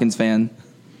Falcons fan.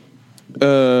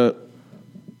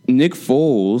 Nick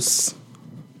Foles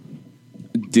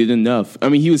did enough. I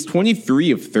mean, he was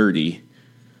 23 of 30.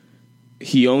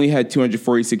 He only had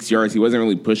 246 yards. He wasn't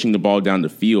really pushing the ball down the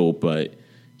field, but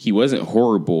he wasn't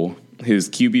horrible. His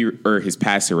his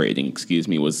passer rating,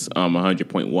 was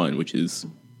 100.1, which is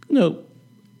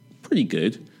pretty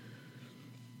good.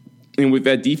 And with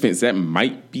that defense, that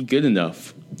might be good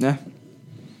enough. Yeah.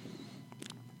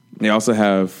 They also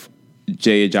have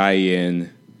Jay Ajayi and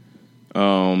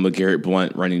LeGarrette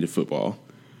Blount running the football.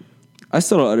 I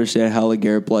still don't understand how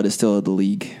LeGarrette Blount is still in the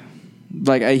league.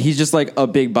 Like, he's just like a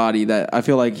big body that I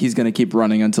feel like he's going to keep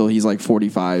running until he's like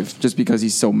 45 just because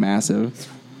he's so massive.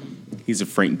 He's a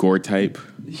Frank Gore type.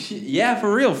 Yeah,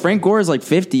 for real. Frank Gore is like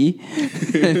 50.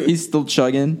 And he's still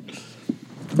chugging.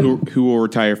 Who will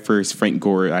retire first, Frank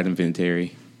Gore or Adam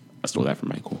Vinatieri? I stole that from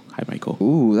Michael. Hi, Michael.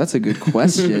 Ooh, that's a good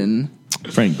question.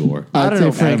 Frank Gore. I'd don't say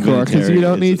know. Frank Adam Gore because Vinatieri you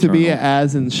don't is need to be eternal.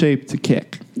 as in shape to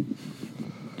kick.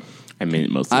 I mean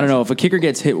it most. I don't know. If a kicker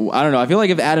gets hit, I don't know. I feel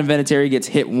like if Adam Vinatieri gets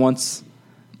hit once,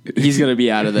 he's going to be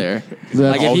out of there.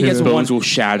 Like, if All he his gets bones one. will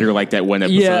shatter like that one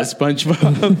episode Yeah. of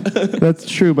SpongeBob. That's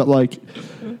true, but like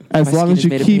as My long skin as is you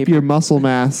made of keep paper. your muscle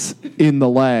mass in the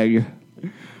leg,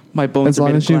 My bones as are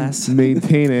long made of as you glass.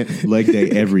 maintain it. Leg day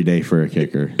every day for a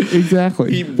kicker.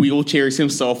 Exactly. He wheelchairs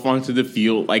himself onto the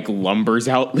field, like lumbers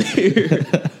out there.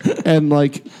 And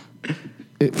like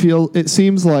it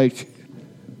seems like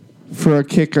for a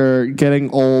kicker, getting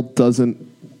old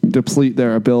doesn't deplete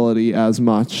their ability as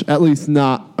much. At least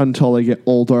not until they get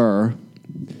older.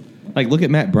 Like, look at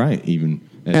Matt Bryant, even.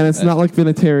 And it's not like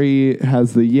Vinatieri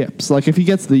has the yips. Like, if he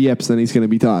gets the yips, then he's going to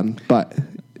be done. But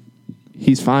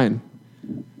he's fine.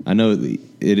 I know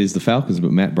it is the Falcons,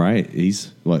 but Matt Bryant,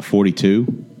 he's,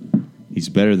 42? He's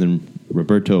better than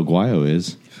Roberto Aguayo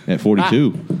is at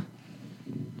 42.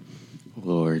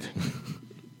 Lord.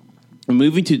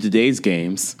 Moving to today's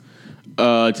games.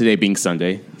 Today being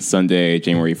Sunday,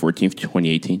 January 14th,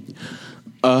 2018.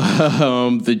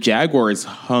 The Jaguars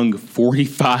hung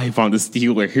 45 on the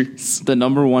Steelers. The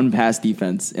number one pass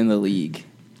defense in the league.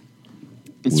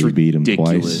 It's We beat 'em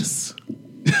ridiculous.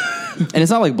 And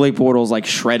it's not like Blake Bortles like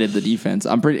shredded the defense.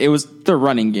 It was the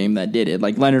running game that did it.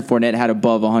 Like Leonard Fournette had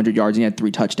above 100 yards and he had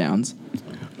 3 touchdowns.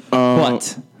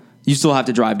 But you still have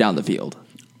to drive down the field.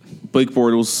 Blake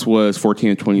Bortles was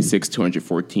 14 of 26,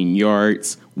 214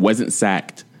 yards. Wasn't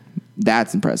sacked.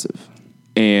 That's impressive.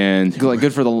 And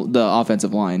Good for the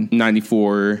offensive line.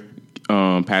 94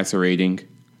 passer rating.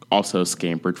 Also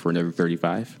scampered for another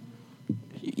 35.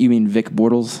 You mean Vic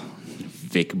Bortles?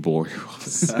 Vic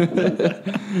Bortles.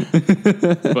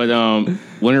 But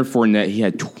Leonard Fournette, he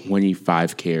had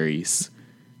 25 carries.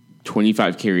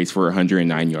 25 carries for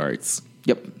 109 yards.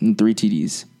 Yep, and 3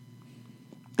 TDs.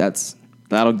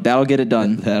 That'll get it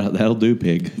done. That'll do,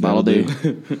 pig. That'll do.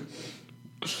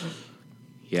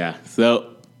 Yeah.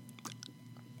 So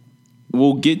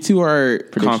we'll get to our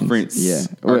conference. Yeah.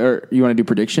 Or you want to do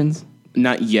predictions?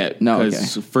 Not yet. No,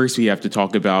 Because first we have to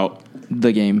talk about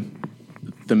The game.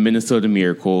 the Minnesota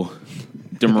Miracle,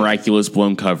 the miraculous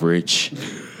blown coverage.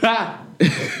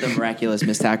 The miraculous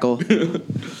missed tackle.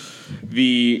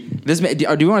 This man,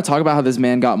 do you want to talk about how this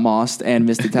man got mossed and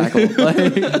missed a tackle?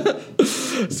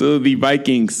 So the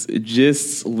Vikings,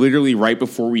 just literally right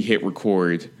before we hit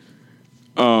record,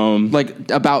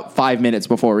 like about 5 minutes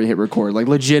before we hit record, like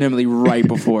legitimately right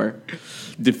before.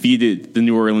 defeated the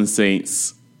New Orleans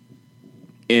Saints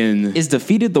in Is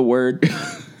defeated the word?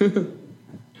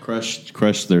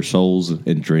 Crushed their souls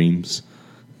and dreams.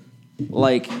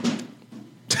 Like,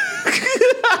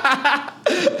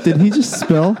 Did he just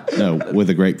spill? No, with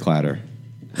a great clatter.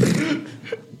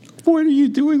 What are you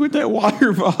doing with that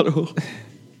water bottle?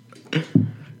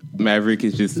 Maverick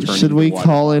is just turning Should we the water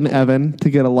call in bottle. Evan to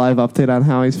get a live update on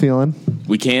how he's feeling?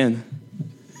 We can.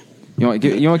 you want to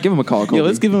give him a call, Colby? Yeah,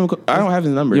 let's give him a call. I don't have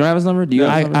his number. You don't have his number? Do you?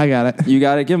 Have his number? I got it. You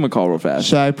got it. Give him a call real fast.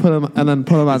 Should I put him on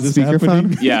this speakerphone?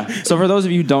 happening? Yeah. So for those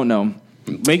of you who don't know,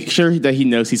 Make sure that he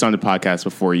knows he's on the podcast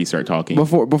before you start talking.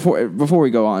 before we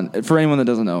go on, for anyone that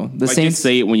doesn't know, the Like, Saints just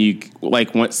say it when you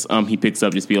once he picks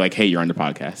up, just be like, "Hey, you're on the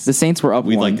podcast." the Saints were up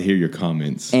We'd 1, like to hear your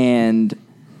comments. and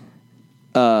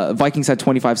Vikings had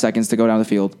 25 seconds to go down the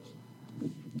field.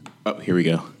 Oh, here we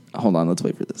go. Hold on, let's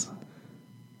wait for this.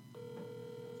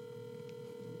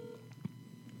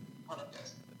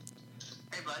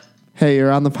 Hey, bud. Hey,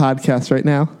 you're on the podcast right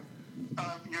now. I'm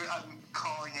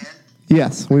calling in.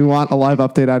 Yes, we want a live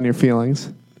update on your feelings.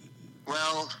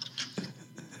 Well,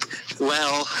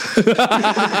 I'm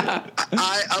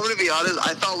going to be honest.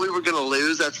 I thought we were going to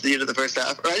lose at the end of the first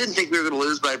half. Or I didn't think we were going to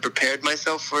lose, but I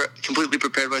completely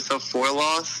prepared myself for a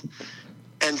loss.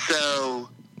 And so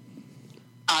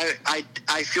I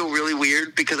feel really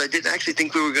weird because I didn't actually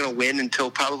think we were going to win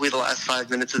until probably the last 5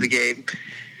 minutes of the game.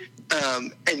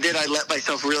 And then I let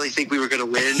myself really think we were going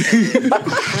to win. And then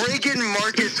friggin'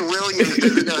 Marcus Williams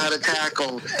doesn't know how to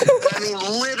tackle. I mean,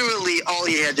 literally all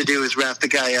he had to do was wrap the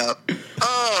guy up.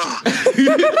 Oh!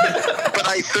 But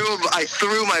I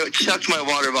chucked my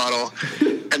water bottle,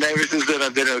 and ever since then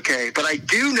I've been okay. But I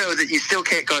do know that you still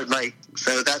can't guard Mike,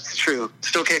 so that's true.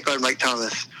 Still can't guard Mike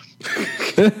Thomas.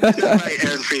 Right,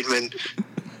 Aaron Friedman.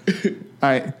 All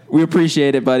right. We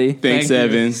appreciate it, buddy. Thanks,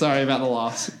 Thank you. Evan. Sorry about the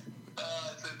loss.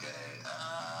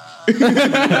 It's okay.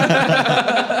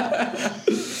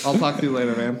 I'll talk to you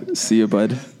later, man. See you,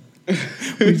 bud. We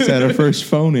just had our first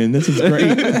phone in. This is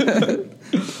great.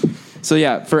 So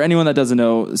yeah, for anyone that doesn't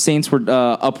know, Saints were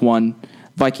up 1.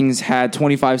 Vikings had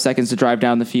 25 seconds to drive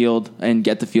down the field and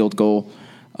get the field goal.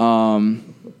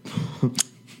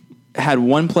 Had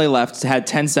 1 play left. They had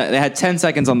 10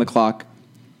 seconds on the clock.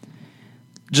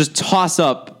 Just toss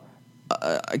up.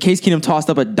 Case Keenum tossed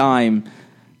up a dime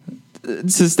to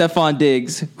Stephon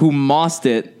Diggs, who mossed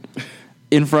it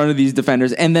in front of these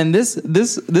defenders. And then this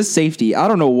safety, I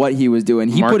don't know what he was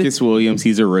doing. Marcus Williams,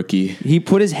 he's a rookie. He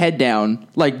put his head down,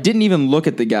 like didn't even look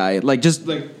at the guy, like just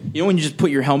like You know when you just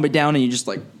put your helmet down and you just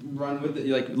like run with it,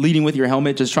 you're like leading with your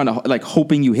helmet, just trying to like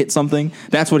hoping you hit something.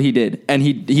 That's what he did, and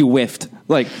he whiffed,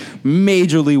 like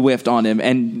majorly whiffed on him.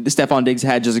 And Stephon Diggs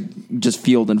had just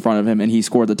field in front of him, and he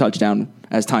scored the touchdown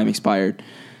as time expired.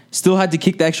 Still had to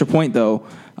kick the extra point though,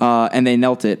 and they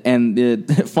knelt it. And the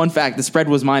fun fact: the spread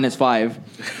was -5,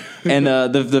 and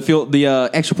the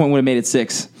extra point would have made it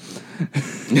 6.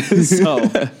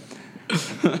 So.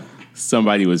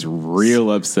 Somebody was real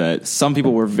upset. Some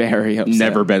people were very upset.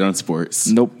 Never bet on sports.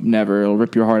 Nope, never. It'll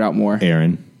rip your heart out more.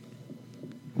 Aaron.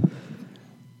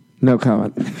 No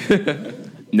comment.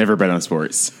 Never bet on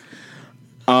sports.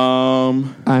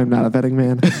 I'm not a betting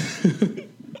man.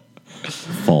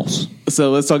 False. So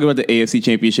let's talk about the AFC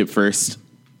Championship first.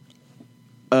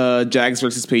 Jags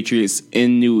versus Patriots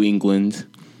in New England.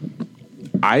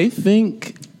 I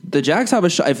think The Jags have a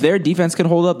shot. If their defense can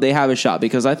hold up, they have a shot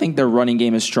because I think their running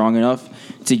game is strong enough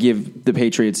to give the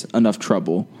Patriots enough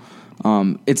trouble.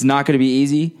 It's not going to be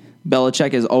easy.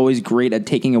 Belichick is always great at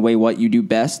taking away what you do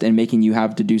best and making you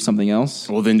have to do something else.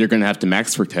 well, then they're going to have to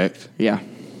max protect Yeah.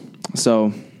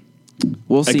 So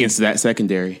we'll see. against that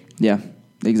secondary. Yeah,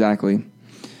 exactly.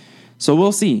 So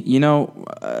we'll see.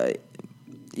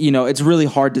 It's really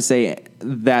hard to say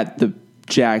that the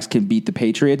Jags can beat the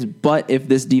Patriots, but if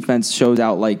this defense shows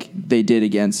out like they did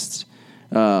against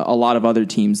a lot of other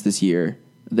teams this year,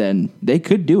 then they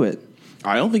could do it.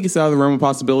 I don't think it's out of the realm of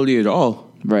possibility at all.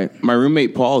 Right. My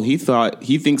roommate Paul, he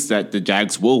thinks that the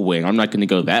Jags will win. I'm not going to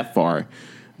go that far,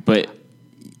 but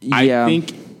Yeah. I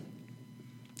think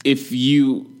if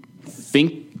you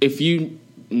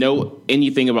know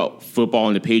anything about football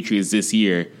and the Patriots this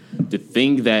year, the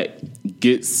thing that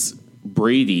gets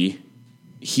Brady,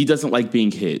 he doesn't like being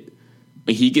hit.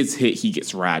 When he gets hit, he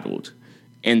gets rattled.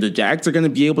 And the Jags are going to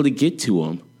be able to get to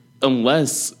him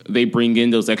unless they bring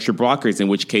in those extra blockers, in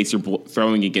which case you're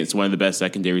throwing against one of the best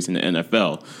secondaries in the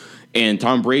NFL. And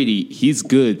Tom Brady, he's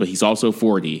good, but he's also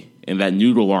 40. And that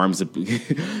noodle arm's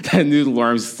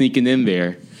sneaking in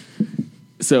there.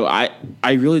 So I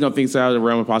really don't think it's out of the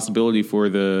realm of possibility for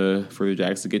the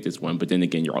Jags to get this one. But then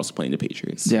again, you're also playing the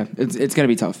Patriots. Yeah, it's going to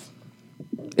be tough.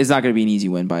 It's not going to be an easy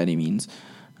win by any means.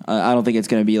 I don't think it's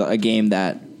going to be a game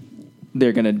that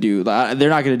they're going to do. They're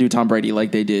not going to do Tom Brady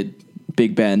like they did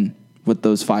Big Ben with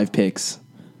those 5 picks.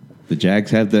 The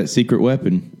Jags have that secret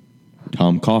weapon,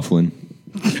 Tom Coughlin.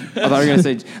 I thought you were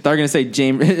going to say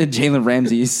Jalen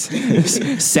Ramsey's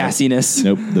sassiness.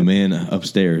 Nope, the man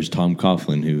upstairs, Tom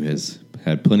Coughlin, who has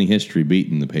had plenty of history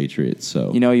beating the Patriots.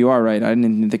 So You are right. I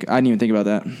didn't even think about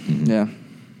that. Mm-hmm. Yeah.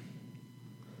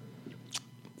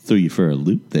 threw you for a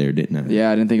loop there, didn't I?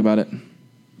 Yeah, I didn't think about it.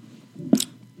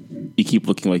 You keep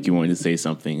looking like you wanted to say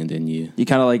something, and then you... You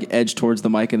kind of like edge towards the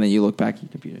mic, and then you look back at your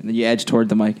computer. And then you edge toward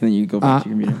the mic, and then you go back to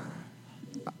your computer.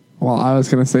 Well, I was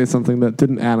going to say something that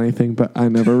didn't add anything, but I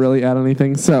never really add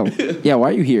anything. So Yeah, why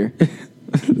are you here?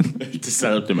 to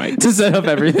set up the mic. To set up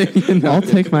everything. I'll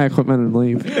take my equipment and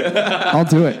leave. I'll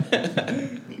do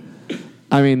it.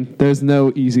 I mean, there's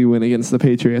no easy win against the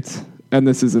Patriots, and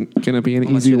this isn't going to be an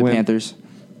Unless easy you're the win. Panthers.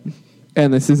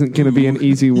 And this isn't going to be an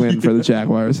easy win for the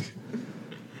Jaguars,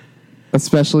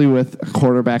 especially with a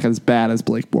quarterback as bad as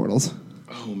Blake Bortles.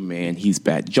 Oh, man, he's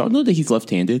bad. Did y'all know that he's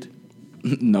left-handed?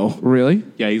 No. Really?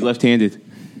 Yeah, he's left-handed.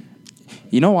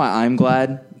 You know why I'm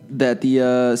glad that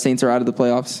the Saints are out of the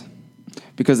playoffs?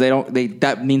 Because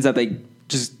that means that they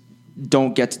just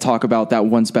don't get to talk about that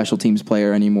one special teams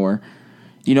player anymore.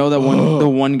 You know that the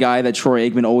one guy that Troy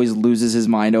Aikman always loses his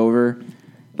mind over?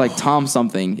 Like Tom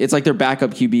something. It's like their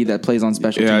backup QB that plays on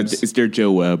special teams. It's their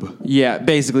Joe Webb. Yeah,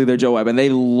 basically they're Joe Webb, and they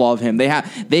love him.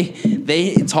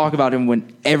 They talk about him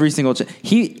when every single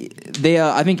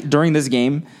I think during this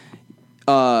game,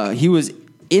 he was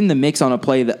in the mix on a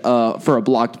play for a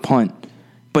blocked punt,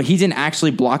 but he didn't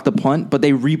actually block the punt. But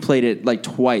they replayed it like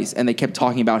twice, and they kept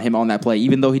talking about him on that play,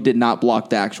 even though he did not block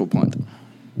the actual punt.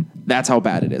 That's how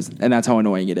bad it is, and that's how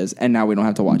annoying it is. And now we don't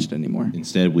have to watch it anymore.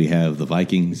 Instead, we have the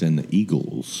Vikings and the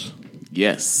Eagles.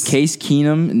 Yes. Case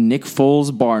Keenum, Nick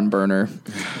Foles, barn burner.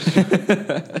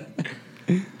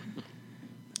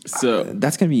 So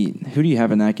That's gonna be. Who do you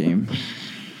have in that game?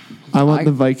 I want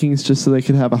the Vikings just so they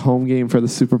could have a home game for the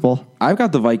Super Bowl. I've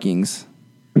got the Vikings.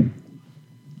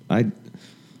 I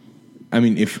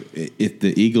mean, if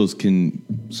the Eagles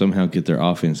can somehow get their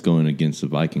offense going against the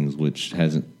Vikings, which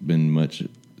hasn't been much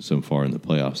so far in the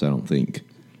playoffs, I don't think.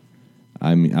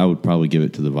 I mean, I would probably give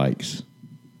it to the Vikes.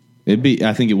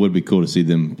 I think it would be cool to see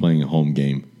them playing a home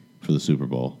game for the Super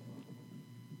Bowl.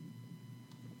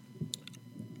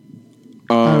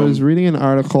 I was reading an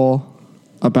article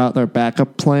about their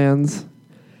backup plans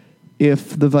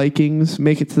if the Vikings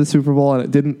make it to the Super Bowl, and it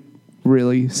didn't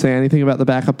really say anything about the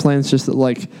backup plans, just that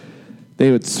like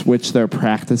they would switch their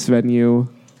practice venue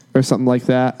or something like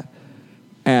that.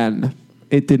 And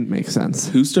it didn't make sense.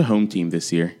 Who's the home team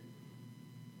this year?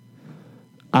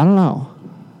 I don't know.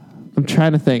 I'm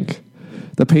trying to think.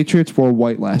 The Patriots wore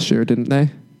white last year, didn't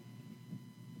they?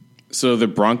 So the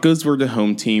Broncos were the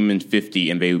home team in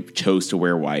 50, and they chose to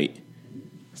wear white.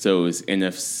 So it was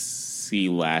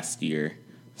NFC last year.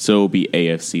 So it'll be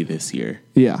AFC this year.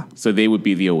 Yeah. So they would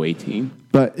be the away team.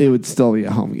 But it would still be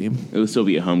a home game. It would still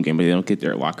be a home game, but they don't get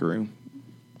their locker room.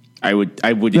 I would.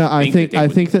 No, I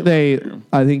think they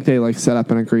like set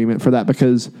up an agreement for that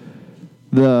because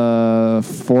the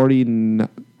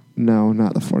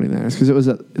 49ers, because it was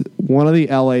one of the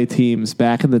LA teams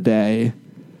back in the day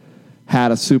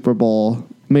had a Super Bowl,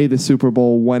 made the Super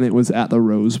Bowl when it was at the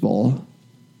Rose Bowl,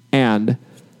 and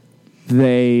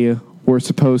they were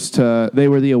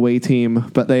the away team,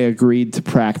 but they agreed to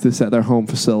practice at their home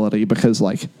facility because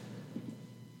like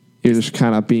you're just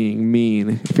kind of being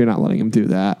mean if you're not letting them do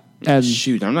that. And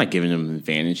shoot, I'm not giving them an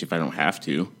advantage if I don't have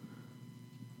to.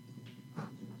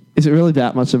 Is it really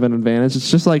that much of an advantage? It's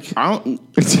just like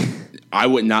I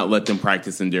would not let them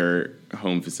practice in their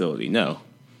home facility. No.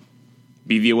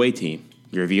 Be the away team.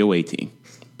 You're the away team.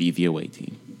 Be the away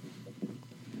team.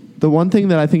 The one thing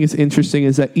that I think is interesting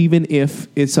is that even if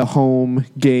it's a home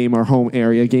game or home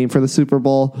area game for the Super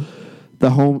Bowl,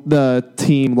 the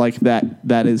team like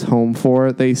that is home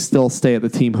for, they still stay at the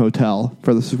team hotel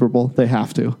for the Super Bowl. They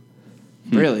have to.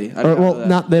 Really?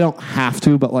 They don't have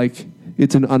to, but like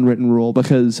it's an unwritten rule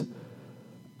because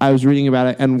I was reading about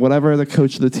it, and whatever the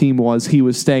coach of the team was, he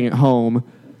was staying at home,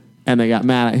 and they got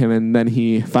mad at him, and then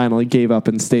he finally gave up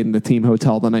and stayed in the team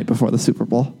hotel the night before the Super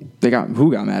Bowl. Who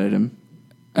got mad at him?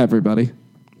 Everybody.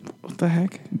 What the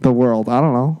heck? The world. I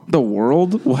don't know. The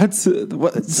world? What?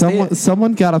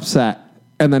 Someone got upset,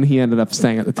 and then he ended up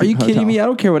staying at the team hotel. Are you kidding me? I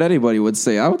don't care what anybody would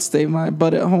say. I would stay my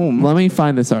butt at home. Let me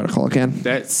find this article again.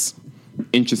 That's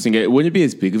interesting. Wouldn't it be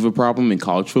as big of a problem in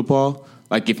college football?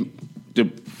 Like if the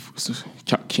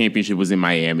championship was in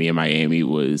Miami and Miami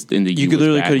was in the U.S. You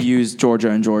could have used Georgia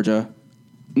and Georgia.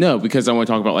 No, because I want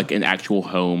to talk about like an actual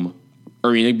home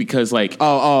arena because like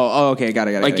okay, got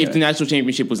it. Like if the national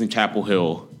championship was in Chapel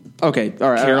Hill. Okay,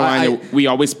 all right. Carolina, we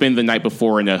always spend the night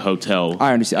before in a hotel.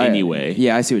 I understand. Anyway.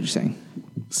 I see what you're saying.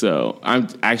 So I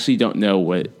actually don't know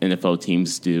what NFL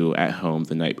teams do at home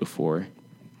the night before.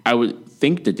 I would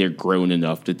think that they're grown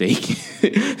enough that they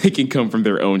can come from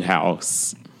their own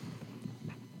house.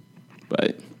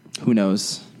 But who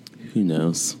knows? Who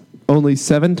knows? Only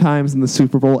 7 times in the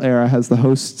Super Bowl era has the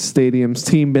host stadium's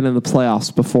team been in the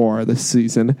playoffs before this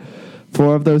season.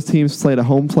 4 of those teams played a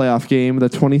home playoff game, the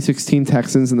 2016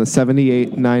 Texans and the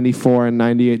 78, 94, and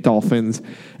 98 Dolphins,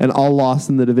 and all lost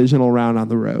in the divisional round on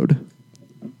the road.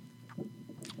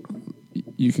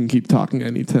 You can keep talking. I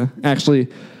need to... Actually,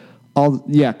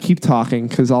 keep talking,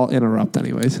 because I'll interrupt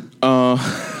anyways.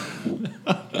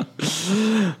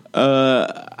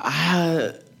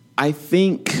 I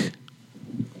think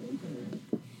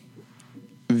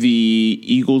the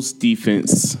Eagles'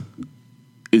 defense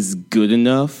is good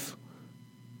enough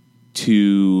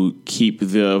to keep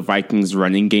the Vikings'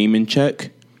 running game in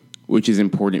check, which is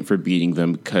important for beating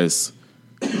them because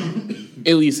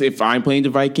at least if I'm playing the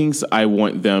Vikings, I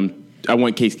want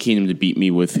Case Keenum to beat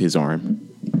me with his arm.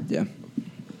 Yeah.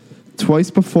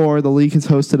 Twice before, the league has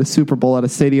hosted a Super Bowl at a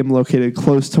stadium located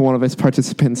close to one of its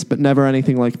participants, but never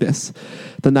anything like this.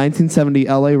 The 1970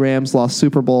 LA Rams lost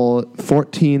Super Bowl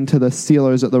 14 to the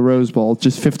Steelers at the Rose Bowl,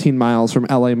 just 15 miles from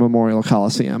LA Memorial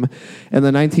Coliseum. And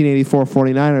the 1984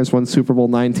 49ers won Super Bowl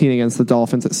 19 against the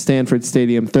Dolphins at Stanford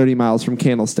Stadium, 30 miles from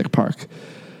Candlestick Park.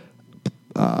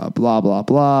 Blah, blah,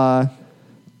 blah.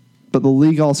 But the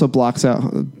league also blocks out...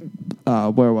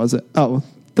 where was it? Oh,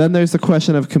 then there's the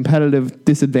question of competitive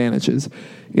disadvantages.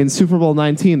 In Super Bowl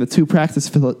 19, the 2 practice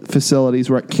facilities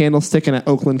were at Candlestick and at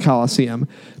Oakland Coliseum.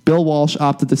 Bill Walsh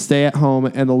opted to stay at home,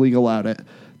 and the league allowed it.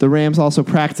 The Rams also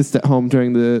practiced at home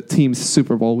during the team's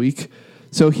Super Bowl week.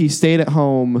 So he stayed at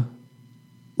home,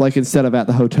 like instead of at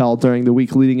the hotel during the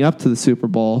week leading up to the Super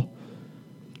Bowl.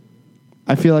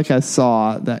 I feel like I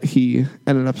saw that he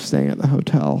ended up staying at the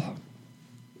hotel.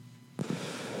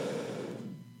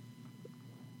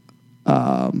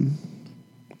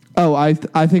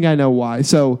 I think I know why.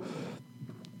 So,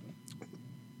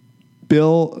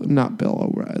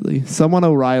 someone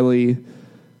O'Reilly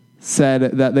said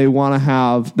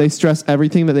that they stress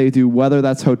everything that they do, whether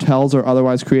that's hotels or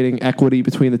otherwise creating equity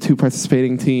between the 2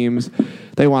 participating teams.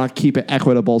 They want to keep it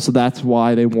equitable, so that's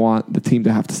why they want the team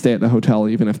to have to stay at the hotel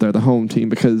even if they're the home team,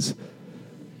 because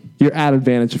you're at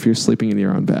advantage if you're sleeping in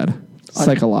your own bed,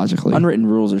 psychologically. Unwritten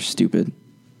rules are stupid.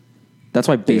 That's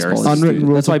why baseball is Unwritten stupid.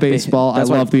 rules That's why of baseball. I that's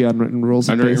why love the unwritten rules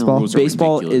of Unwritten baseball. rules are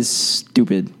baseball ridiculous. is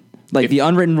stupid. Like the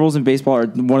unwritten rules in baseball are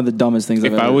one of the dumbest things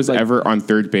I've If ever. I was like, ever on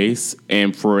third base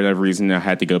and for whatever reason I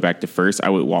had to go back to first, I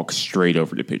would walk straight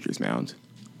over the pitcher's mound.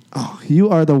 Oh, you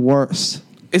are the worst.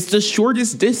 It's the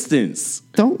shortest distance.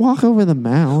 Don't walk over the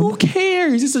mound. Who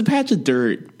cares? It's a patch of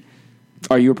dirt.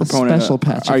 are you a proponent? special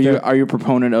patch of Are you dirt. are you a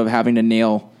proponent of having a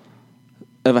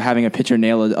pitcher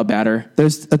nail a batter?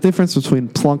 There's a difference between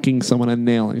plunking someone and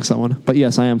nailing someone. But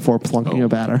yes, I am for plunking a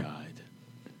batter. God.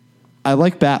 I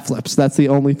like bat flips. That's the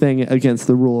only thing against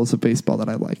the rules of baseball that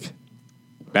I like.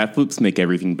 Bat flips make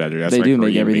everything better. That's They why do make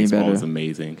Korean everything baseball better. is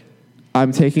amazing.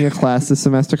 I'm taking a class this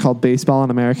semester called Baseball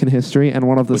and American History, and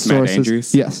one of the With Matt sources,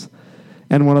 Andrews? yes,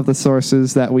 and one of the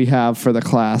sources that we have for the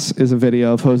class is a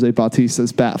video of Jose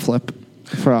Bautista's bat flip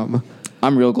from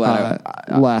I'm real glad.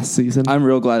 last season. I'm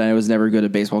real glad I was never good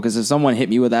at baseball because if someone hit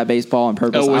me with that baseball on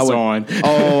purpose, Oh, I it's would. on.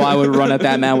 I would run at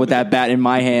that man with that bat in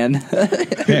my hand.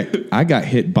 Heck, I got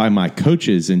hit by my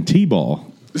coaches in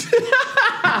T-ball.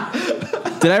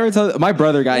 Did I ever tell you? My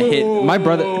brother got hit? My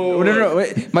brother. No,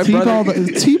 wait. My T-ball, brother.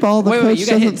 T-ball, the Wait, coach you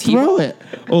got hit doesn't throw T-ball? it.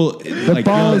 Well, The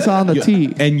ball is on the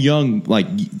tee. and young, like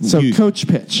So you- coach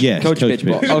pitch. yes, Coach pitch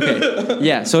ball. Okay.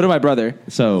 Yeah. So did my brother.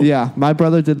 So Yeah, my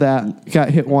brother did that. Got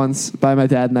hit once by my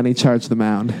dad, and then he charged the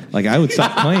mound. like I would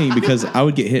stop playing because I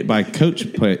would get hit by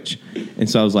coach pitch, and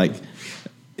so I was like,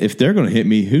 if they're going to hit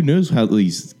me, who knows how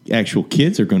these actual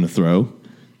kids are going to throw?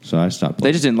 So I stopped They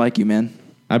playing. just didn't like you, man.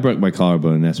 I broke my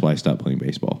collarbone, and that's why I stopped playing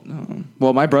baseball.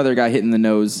 Well, my brother got hit in the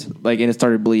nose, and it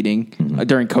started bleeding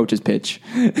during coach's pitch.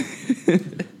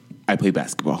 I play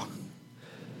basketball.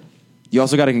 You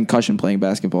also got a concussion playing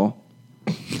basketball.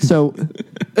 So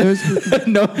there's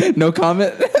No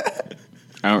comment.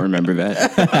 I don't remember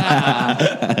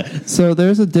that.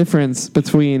 there's a difference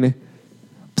between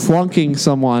plunking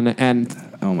someone and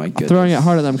Oh my goodness. throwing it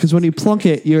hard at them, because when you plunk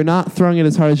it, you're not throwing it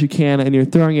as hard as you can, and you're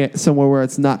throwing it somewhere where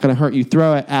it's not going to hurt. You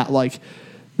throw it at like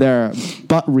their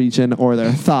butt region or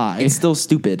their thigh. It's still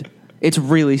stupid. It's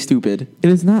really stupid. It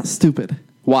is not stupid,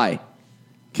 Why?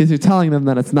 because you're telling them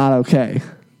that it's not okay.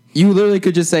 You literally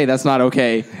could just say that's not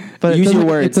okay. But it use your doesn't-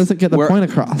 words. it doesn't get the point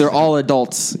across. They're all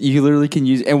adults. You literally can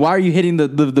use. And why are you hitting the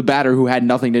batter who had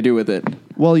nothing to do with it?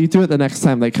 Well, you do it the next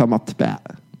time they come up to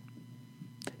bat.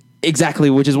 Exactly,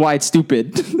 which is why it's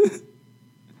stupid.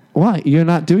 Why? You're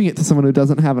not doing it to someone who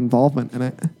doesn't have involvement in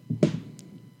it.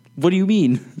 What do you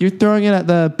mean? You're throwing it at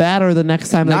the batter the next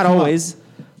time they Not come up. always.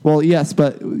 Well, yes,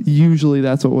 but usually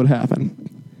that's what would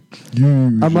happen.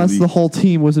 Unless the whole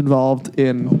team was involved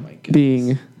in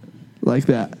being like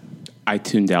that. I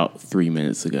tuned out 3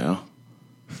 minutes ago.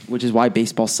 Which is why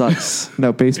baseball sucks.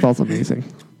 No, baseball's amazing.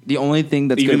 The only thing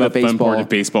that's Even good the about fun baseball. part of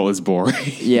baseball is boring.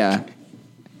 Yeah.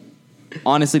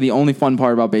 Honestly, the only fun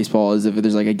part about baseball is if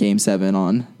there's like a game 7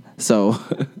 on. So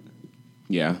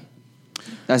Yeah.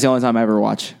 that's the only time I ever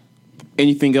watch.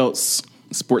 Anything else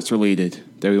sports related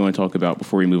that we want to talk about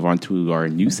before we move on to our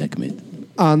new segment?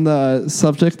 On the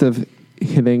subject of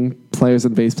hitting players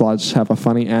in baseball, I just have a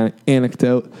funny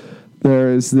anecdote.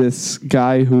 There's this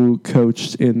guy who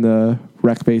coached in the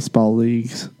rec baseball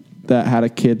leagues that had a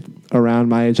kid around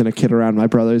my age and a kid around my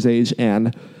brother's age,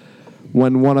 and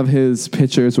when one of his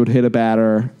pitchers would hit a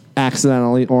batter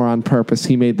accidentally or on purpose,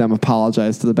 he made them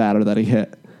apologize to the batter that he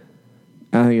hit.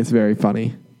 And I think it's very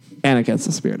funny and against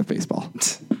the spirit of baseball.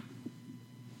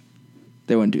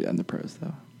 They wouldn't do that in the pros,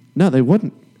 though. No, they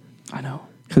wouldn't, I know.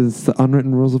 because it's the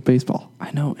unwritten rules of baseball.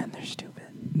 I know, and they're stupid.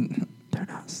 They're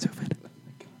not stupid.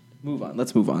 Move on.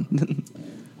 Let's move on.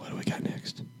 What do we got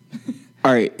next?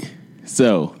 All right.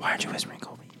 So Why aren't you whispering,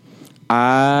 Colby?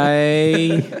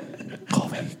 I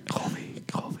Colby.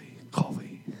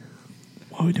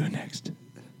 What are we doing next?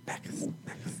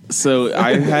 so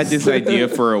I've had this idea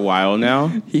for a while now.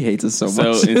 He hates us so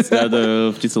So much. instead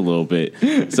of just a little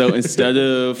bit, so instead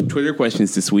of Twitter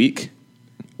questions this week,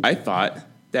 I thought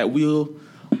that we'll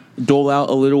dole out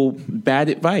a little bad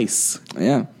advice.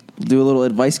 Yeah. We'll do a little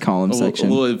advice column A section.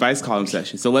 little advice column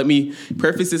section. So let me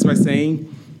preface this by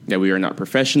saying that we are not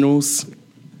professionals.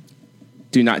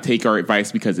 Do not take our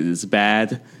advice because it is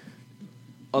bad.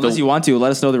 Unless you want to,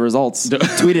 let us know the results.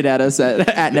 Tweet it at us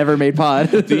at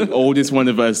NeverMadePod. The oldest one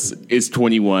of us is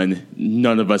 21.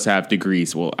 None of us have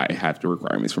degrees. Well, I have the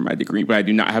requirements for my degree, but I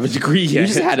do not have a degree You yet.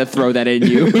 just had to throw that in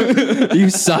you. You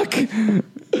suck.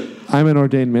 I'm an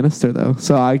ordained minister, though,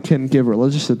 so I can give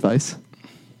religious advice.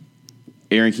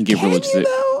 Aaron can give religious,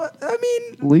 I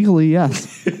mean, Legally,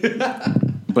 yes.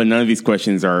 but none of these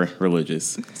questions are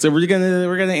religious. So we're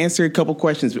gonna answer a couple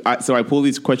questions. So I pulled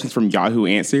these questions from Yahoo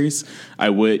Answers. I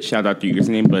would shout out the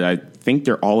username, but I think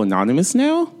they're all anonymous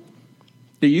now.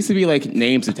 There used to be like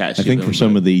names attached I to think them. for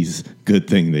some of these, good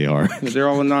thing they are. They're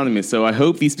all anonymous. So I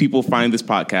hope these people find this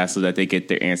podcast so that they get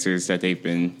their answers that they've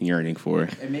been yearning for.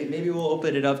 And maybe we'll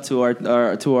open it up to our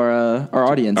audience.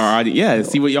 Our audience, yeah,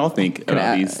 see what y'all think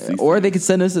about these. Or they could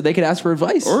send us. They could ask for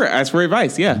advice. Or ask for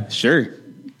advice. Yeah, sure.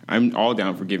 I'm all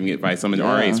down for giving advice. I'm an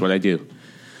RA. It's what I do.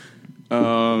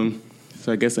 So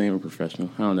I guess I am a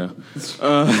professional. I don't know.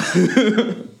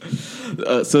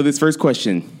 So this first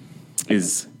question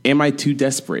is: am I too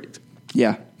desperate?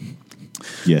 Yeah.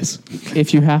 Yes.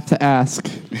 If you have to ask,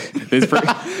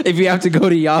 If you have to go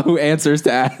to Yahoo Answers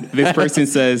to ask. This person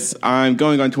says, I'm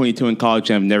going on 22 in college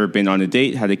and I've never been on a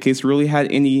date. Had a kiss, really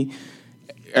had any,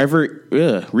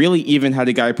 really even had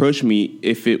a guy approach me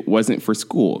if it wasn't for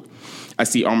school. I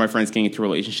see all my friends getting into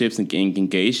relationships and getting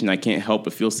engaged, and I can't help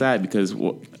but feel sad because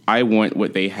I want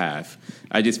what they have.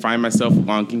 I just find myself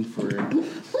longing for...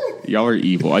 Y'all are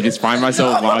evil. I just find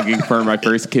myself longing for my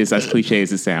first kiss, as cliche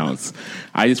as it sounds.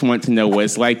 I just want to know what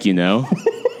it's like, you know?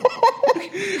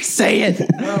 Say it.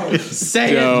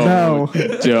 Say it.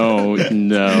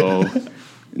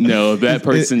 No, that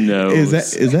person knows.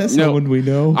 Is that someone we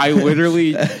know? I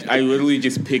literally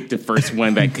just picked the first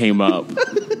one that came up.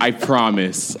 I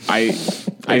promise. I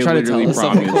trying to tell literally us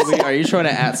something, promise. Colby? Are you trying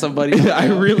to at somebody? I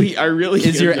really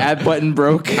Is your ad button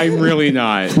broke? I'm really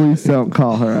not. please don't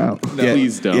call her out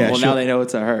Please don't. Yeah, well, now they know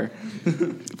it's a her.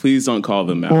 Please don't call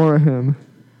them out. or him.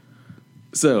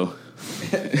 So,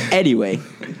 Anyway,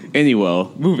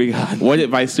 moving on. What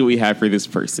advice do we have for this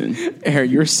person? Aaron,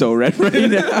 you're so red right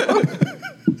now.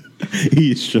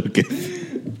 He shook it.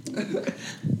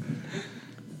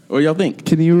 What do y'all think?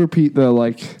 Can you repeat the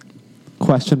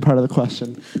question part of the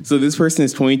question? So this person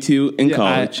is 22 in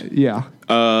college. Yeah.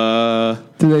 Uh,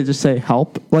 Do they just say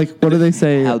help? What do they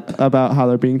say Help. about how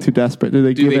they're being too desperate? Do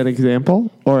they give they- an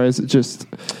example, or is it just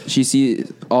He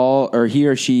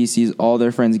or she sees all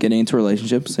their friends getting into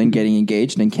relationships and getting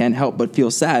engaged and can't help but feel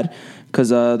sad because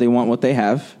they want what they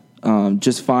have.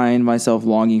 Just find myself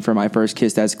longing for my first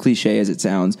kiss. As cliche as it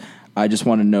sounds, I just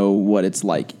want to know what it's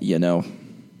like, you know.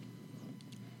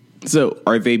 so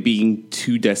are they being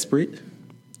too desperate?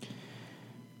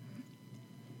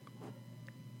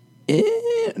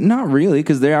 Not really,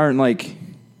 because they aren't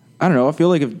I don't know. I feel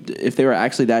like if they were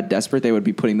actually that desperate, they would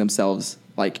be putting themselves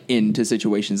into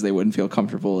situations they wouldn't feel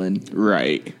comfortable in.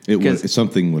 Right.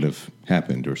 Something would have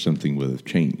happened or something would have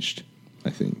changed, I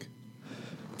think,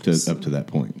 up to that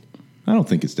point. I don't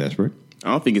think it's desperate. I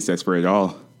don't think it's desperate at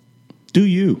all. Do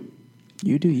you?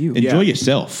 You do you. Enjoy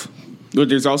yourself. But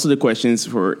there's also the questions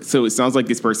so it sounds like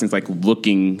this person's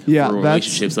looking for a that's-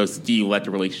 relationship. So do you let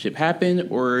the relationship happen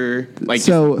or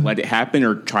So- just let it happen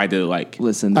or try to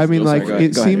Listen. I mean, sorry, go ahead.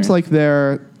 it Go ahead, seems Aaron. like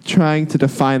they're trying to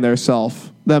define themselves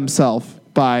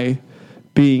by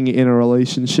being in a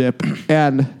relationship,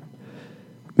 and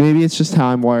maybe it's just how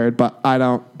I'm wired, but I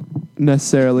don't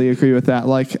necessarily agree with that.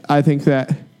 I think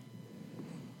that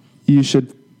you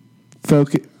should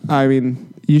focus. I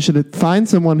mean, you should find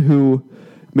someone who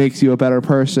makes you a better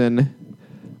person,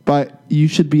 but you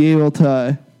should be able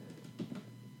to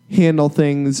handle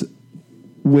things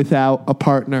without a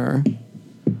partner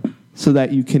so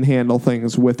that you can handle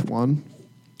things with one.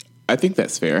 I think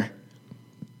that's fair.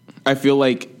 I feel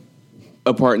like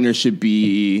a partner should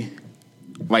be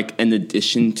an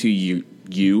addition to you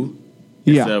Yeah.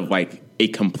 instead of a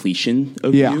completion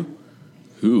of Yeah. you.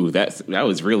 Ooh, that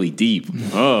was really deep.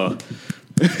 Oh.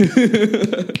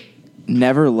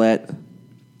 Never let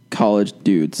college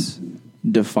dudes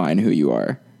define who you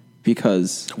are,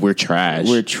 because We're trash.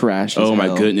 we're trash. Oh as my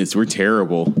hell. goodness, we're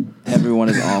terrible. Everyone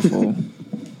is awful.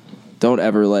 Don't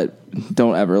ever let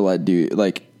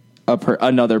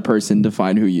another person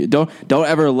define who you. Don't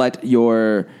ever let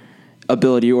your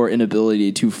ability or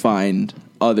inability to find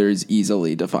others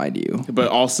easily define you. But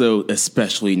also,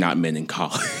 especially not men in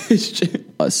college.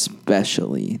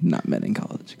 Especially not men in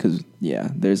college, because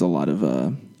there's a lot of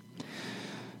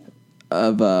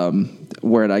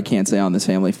word I can't say on this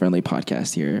family friendly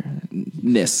podcast here.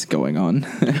 Ness going on.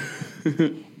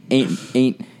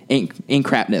 ain't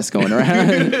crapness going around.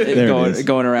 There it is.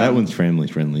 Going around. That one's family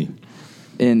friendly.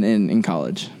 in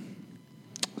college.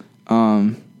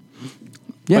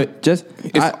 But just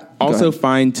It's go also ahead.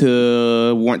 fine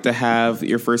to want to have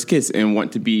your first kiss and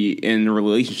want to be in a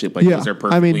relationship. Those are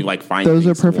perfectly fine. Those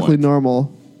are things to perfectly want.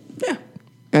 normal. Yeah.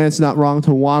 And it's not wrong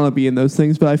to want to be in those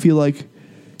things, but I feel like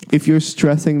if you're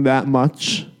stressing that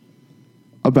much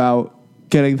about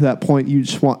getting to that point, you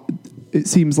just want. It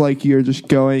seems like you're just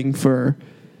going for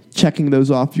checking those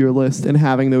off your list and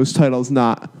having those titles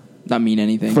not Not mean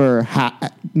anything.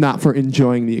 not for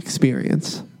enjoying the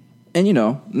experience. And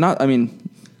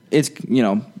it's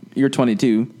you're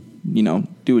 22.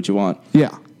 do what you want.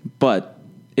 Yeah. But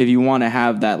if you want to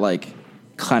have that like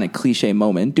kind of cliche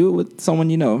moment, do it with someone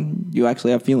you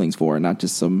actually have feelings for, not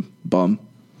just some bum.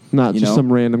 Not just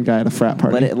some random guy at a frat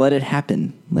party. Let it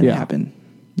happen. Let it happen.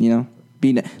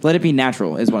 Let it be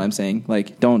natural is what I'm saying.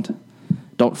 Like don't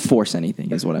force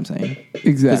anything is what I'm saying.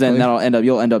 Exactly. Because then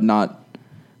you'll end up not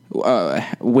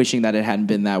wishing that it hadn't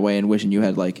been that way and wishing you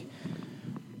had like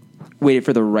waited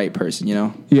for the right person,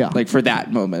 Yeah. like for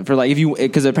that moment, for like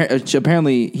because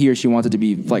apparently he or she wants it to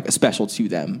be like special to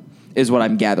them is what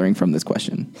I'm gathering from this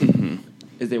question. Mm-hmm.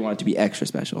 Is they want it to be extra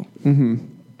special. Mm-hmm.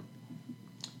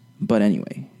 But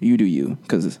anyway, you do you,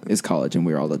 because it's college and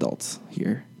we're all adults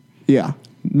here. Yeah.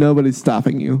 Nobody's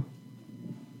stopping you.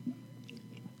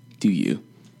 Do you?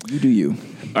 You do you.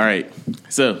 All right.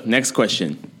 So, next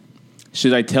question.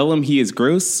 Should I tell him he is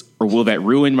gross, or will that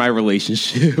ruin my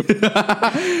relationship?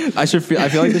 I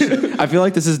feel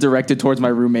like this is directed towards my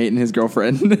roommate and his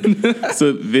girlfriend.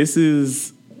 So this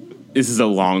is a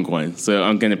long one. So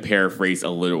I'm going to paraphrase a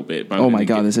little bit. Oh my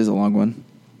God, this is a long one.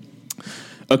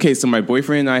 Okay, so my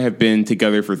boyfriend and I have been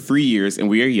together for 3 years, and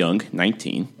we are young,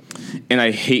 19, and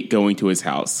I hate going to his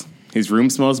house. His room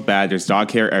smells bad. There's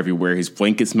dog hair everywhere. His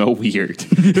blankets smell weird.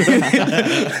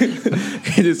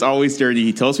 It is always dirty.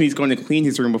 He tells me he's going to clean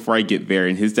his room before I get there,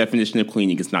 and his definition of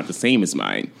cleaning is not the same as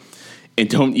mine. And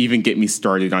don't even get me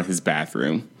started on his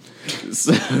bathroom.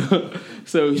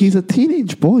 So He's a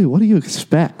teenage boy. What do you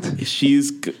expect?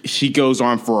 she goes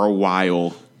on for a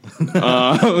while.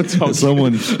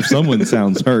 Someone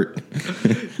sounds hurt.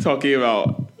 Talking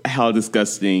about how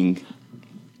disgusting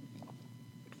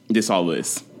this all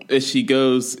is. She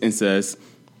goes and says,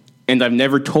 and I've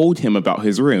never told him about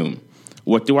his room.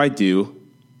 What do I do,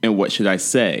 and what should I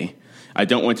say? I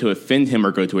don't want to offend him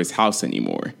or go to his house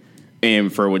anymore.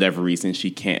 And for whatever reason,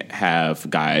 she can't have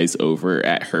guys over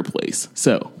at her place.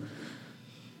 So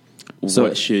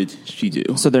what should she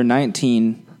do? So they're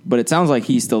 19, but it sounds like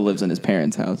he still lives in his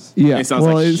parents' house. Yeah. It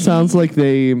sounds sounds like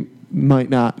they might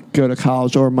not go to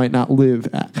college or might not live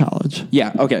at college.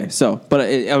 Yeah, okay. So, but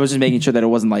I was just making sure that it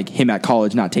wasn't like him at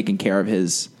college not taking care of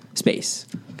his space.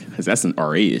 Because that's an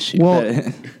RA issue.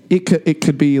 Well, it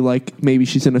could be like maybe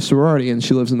she's in a sorority and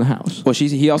she lives in the house. Well,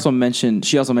 she also mentioned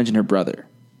her brother,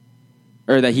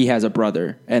 or that he has a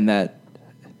brother, and that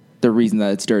the reason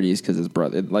that it's dirty is because his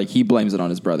brother, like he blames it on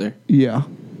his brother. Yeah.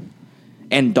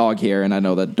 And dog hair, and I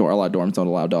know that a lot of dorms don't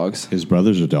allow dogs. His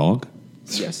brother's a dog?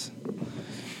 Yes.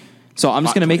 So I'm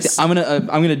just gonna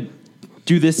I'm gonna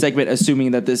do this segment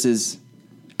assuming that this is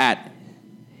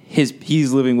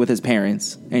he's living with his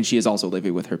parents and she is also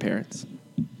living with her parents.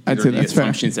 I'd say that's fair.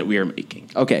 assumptions that we are making.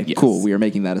 Okay, Yes. cool. We are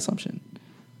making that assumption.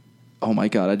 Oh my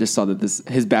God! I just saw that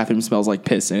his bathroom smells like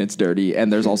piss and it's dirty,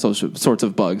 and there's also sorts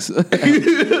of bugs.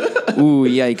 Ooh,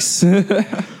 yikes!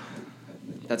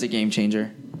 That's a game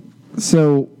changer.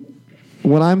 So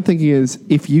what I'm thinking is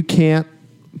if you can't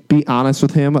be honest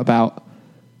with him about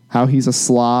how he's a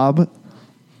slob,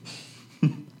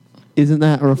 isn't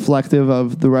that reflective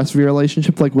of the rest of your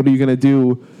relationship? Like, what are you going to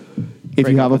do if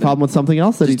Break you up have a with problem him. with something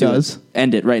else that Just he do it. does?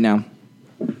 End it right now.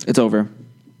 It's over.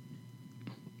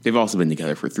 They've also been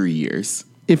together for 3 years.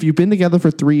 If you've been together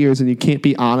for 3 years and you can't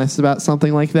be honest about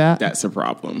something like that, That's a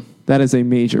problem. that is a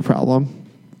major problem.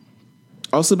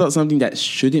 Also about something that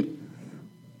shouldn't,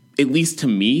 at least to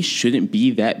me, shouldn't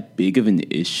be that big of an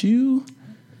issue.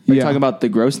 Are you talking about the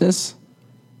grossness?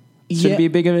 Should be a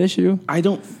big of an issue? I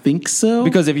don't think so.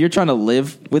 Because if you're trying to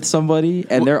live with somebody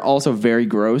and they're also very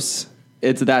gross,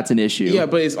 that's an issue. Yeah,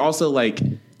 but it's also like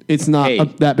It's not Hey.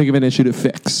 that big of an issue to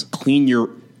fix. clean your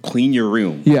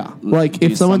room. Yeah. Like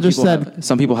if Dude, someone some just people said,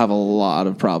 some people have a lot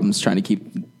of problems trying to keep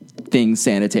things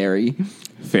sanitary.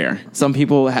 Fair. Some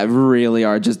people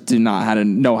do not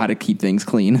know how to keep things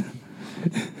clean.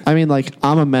 I mean, like,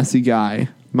 I'm a messy guy.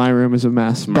 My room is a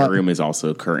mess. My but room is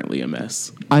also currently a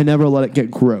mess. I never let it get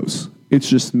gross. It's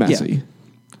just messy. Yeah.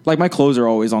 Like my clothes are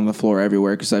always on the floor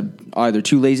everywhere because I'm either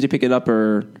too lazy to pick it up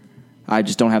or I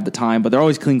just don't have the time. But they're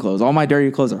always clean clothes. All my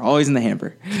dirty clothes are always in the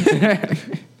hamper.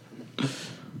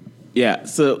 Yeah,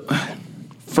 so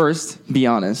First, be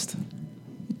honest.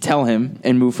 Tell him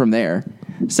and move from there.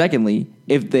 Secondly,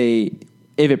 if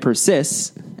it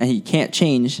persists and he can't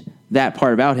change that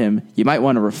part about him, you might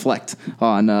want to reflect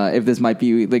on if this might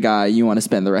be the guy you want to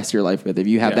spend the rest of your life with. If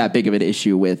you have that big of an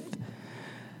issue with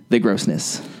the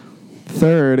grossness.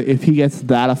 Third, if he gets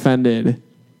that offended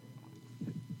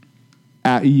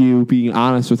at you being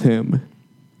honest with him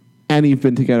and you've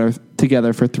been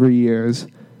together for 3 years,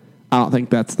 I don't think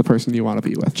that's the person you want to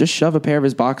be with. Just shove a pair of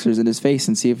his boxers in his face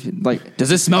and see if, like, does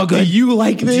this smell good? Do you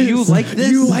like this? Do you like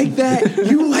this? You like that?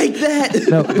 You like that?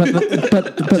 No,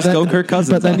 but Just then, go Kirk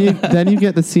Cousins. But then you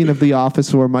get the scene of The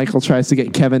Office where Michael tries to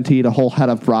get Kevin to eat a whole head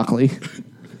of broccoli.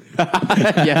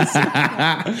 Yes.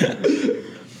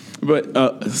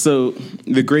 But so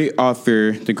the great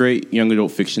author, the great young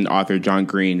adult fiction author John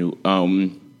Green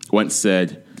once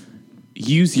said,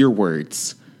 "Use your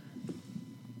words."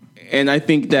 And I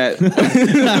think that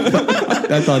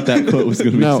I thought that quote was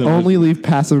going to be No, so only leave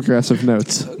passive aggressive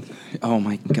notes. Oh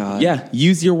my God. yeah,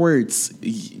 use your words.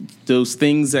 Those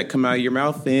things that come out of your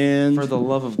mouth, and For the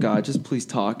love of God, just please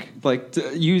talk. Like,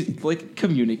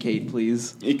 communicate,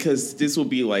 please. because this will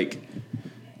be like,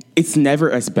 it's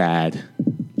never as bad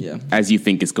Yeah. as you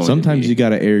think it's going Sometimes to be. you got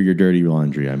to air your dirty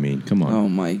laundry. I mean, come on. Oh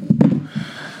my.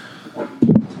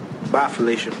 Bye,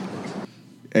 Felicia.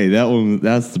 Hey,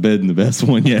 that's been the best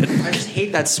one yet. I just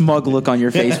hate that smug look on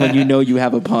your face when you know you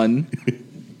have a pun.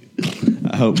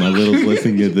 I hope my little's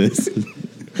listening to this.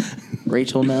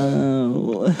 Rachel,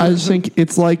 no. I just think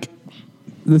it's like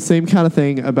the same kind of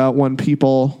thing about when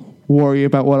people worry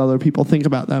about what other people think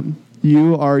about them.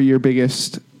 You are your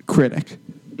biggest critic.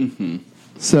 Mm-hmm.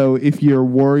 So if you're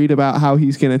worried about how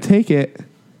he's going to take it,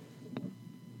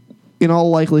 in all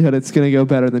likelihood, it's going to go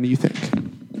better than you think.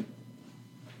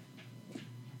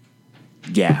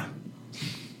 Yeah.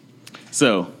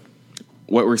 So,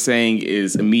 what we're saying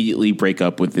is immediately break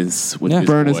up with this. With this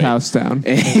Burn his boy. house down.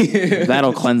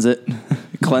 That'll cleanse it.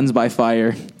 Cleanse by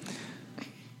fire.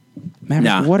 Maverick,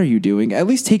 Nah. what are you doing? At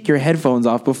least take your headphones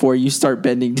off before you start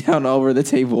bending down over the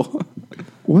table.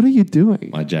 What are you doing?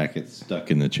 My jacket's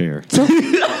stuck in the chair. So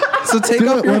take Do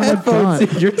off it your one more headphones time.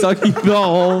 if you're tucking the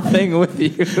whole thing with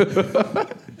you.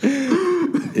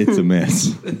 It's a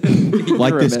mess.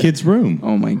 Like this kid's room.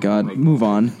 Oh my God. Move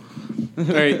on. All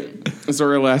right. So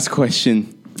our last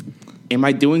question: am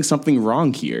I doing something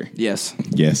wrong here? Yes.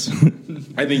 Yes.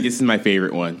 I think this is my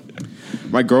favorite one.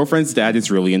 My girlfriend's dad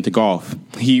is really into golf.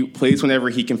 He plays whenever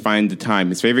he can find the time.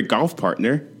 His favorite golf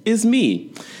partner is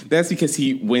me. That's because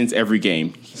he wins every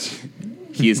game.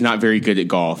 He is not very good at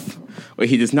golf. What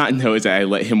he does not know is that I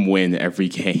let him win every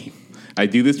game. I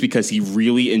do this because he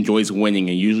really enjoys winning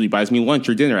and usually buys me lunch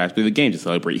or dinner after the game to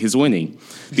celebrate his winning.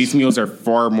 These meals are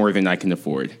far more than I can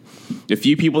afford. The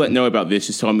few people that know about this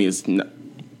just tell me it's not,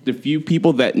 the few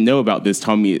people that know about this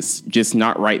tell me it's just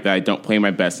not right that I don't play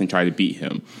my best and try to beat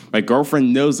him. My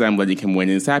girlfriend knows that I'm letting him win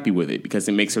and is happy with it because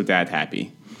it makes her dad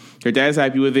happy. Her dad's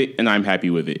happy with it, and I'm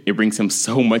happy with it. It brings him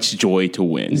so much joy to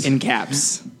win. In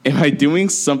caps. Am I doing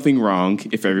something wrong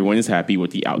if everyone is happy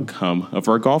with the outcome of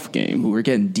our golf game? Ooh, we're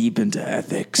getting deep into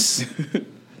ethics.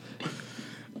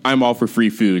 I'm all for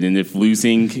free food, and if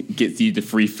losing gets you the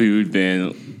free food,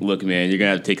 then look, man, you're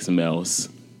gonna have to take some L's.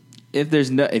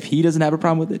 If he doesn't have a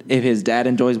problem with it, if his dad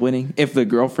enjoys winning, if the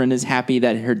girlfriend is happy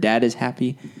that her dad is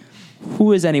happy,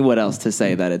 who is anyone else to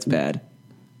say that it's bad?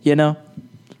 You know?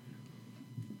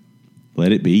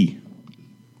 Let it be.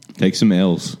 Take some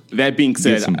L's. That being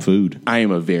said, Get some food. I am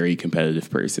a very competitive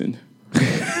person.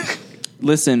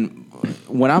 Listen,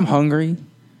 when I'm hungry,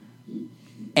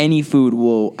 any food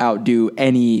will outdo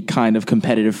any kind of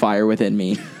competitive fire within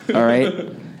me. All right?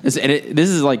 This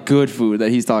is like good food that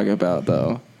he's talking about,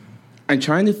 though. I'm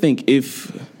trying to think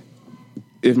if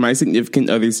my significant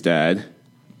other's dad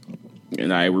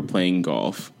and I were playing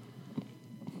golf,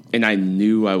 and I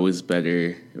knew I was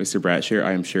better, Mr. Bratshire,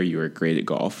 I am sure you are great at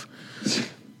golf.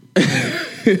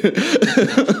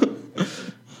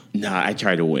 Nah, I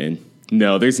try to win.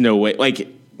 No, there's no way. Like,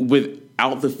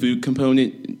 without the food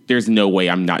component, there's no way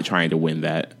I'm not trying to win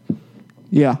that.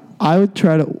 Yeah, I would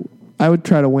try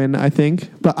to win, I think,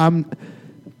 but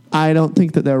I don't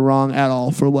think that they're wrong at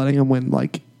all for letting him win.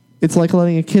 Like, it's like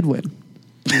letting a kid win.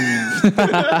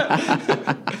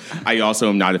 I also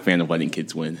am not a fan of letting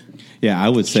kids win. Yeah, I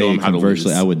would Show say 'em how to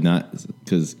conversely, lose. I would not,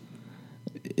 because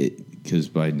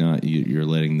by not you're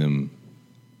letting them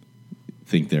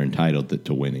think they're entitled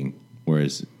to winning,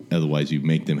 whereas otherwise you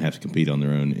make them have to compete on their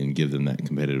own and give them that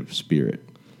competitive spirit.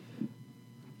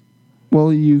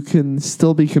 Well, you can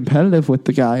still be competitive with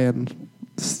the guy and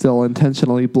still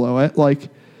intentionally blow it. Like,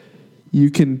 you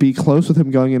can be close with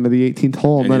him going into the 18th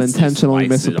hole and then it's just intentionally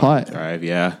miss a wasted on the putt. drive,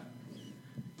 yeah.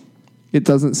 It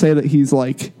doesn't say that he's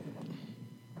like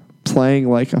playing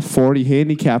like a 40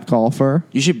 handicap golfer.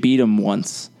 You should beat him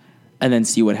once and then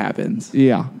see what happens.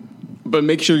 Yeah. But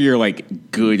make sure you're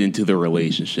like good into the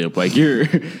relationship. Like you're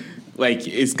like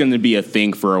it's going to be a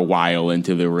thing for a while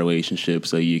into the relationship,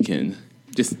 so you can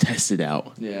just test it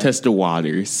out, Yeah. test the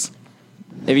waters.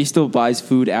 If he still buys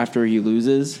food after he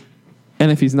loses,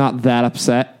 And if he's not that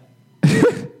upset,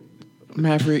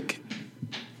 Maverick,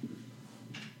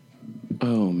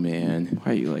 Oh man.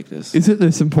 Why are you like this? Is it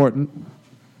this important?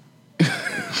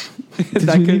 Did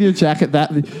you need your jacket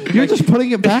that? You're just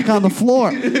putting it back on the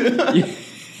floor.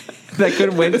 That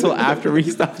couldn't wait until after we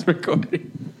stopped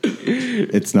recording.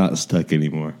 It's not stuck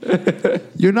anymore.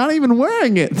 You're not even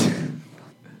wearing it.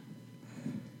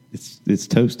 It's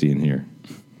toasty in here.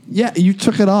 Yeah, you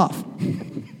took it off.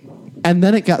 And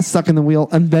then it got stuck in the wheel,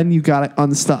 and then you got it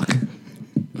unstuck.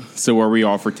 So are we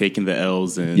all for taking the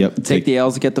L's and Yep. Take the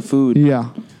L's, get the food. Yeah.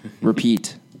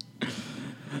 Repeat.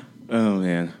 Oh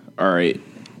man. All right.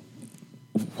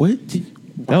 What did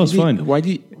That was fun. Why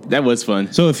did that was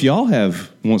fun. So if y'all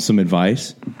want some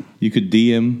advice, you could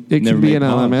DM. It Never can be Made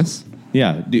Pod. anonymous.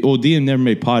 Yeah. DM Never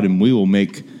Made Pod, and we will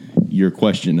make your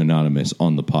question anonymous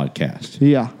on the podcast,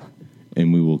 Yeah.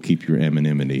 and we will keep your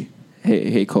anonymity.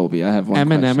 Hey, Colby, I have one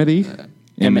question. Anonymity.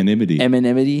 Anonymity.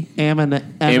 Anonymity?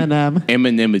 Eminem.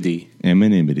 Anonymity.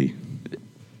 Anonymity.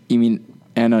 You mean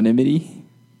anonymity?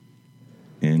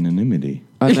 Anonymity.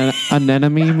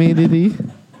 Anemone.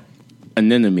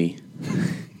 Anemone.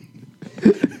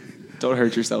 Don't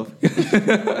hurt yourself.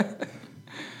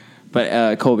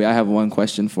 But, Colby, I have one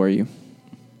question for you.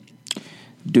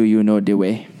 Do you know the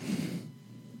way?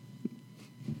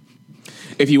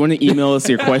 If you want to email us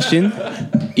your question,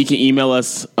 you can email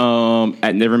us at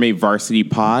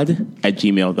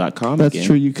nevermadevarsitypod@gmail.com. That's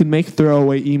true. You can make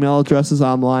throwaway email addresses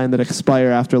online that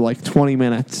expire after like 20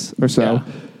 minutes or so. Yeah.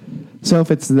 So if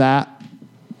it's that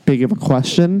big of a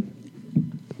question,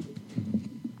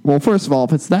 well, first of all,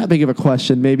 if it's that big of a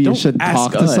question, maybe you should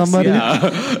talk to somebody. Yeah.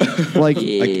 Like,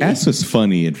 Like, ask us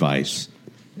funny advice.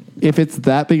 if it's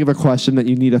that big of a question that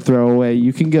you need a throwaway,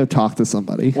 you can go talk to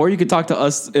somebody. Or you could talk to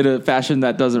us in a fashion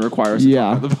that doesn't require us to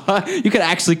Yeah. talk on the pod. You could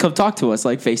actually come talk to us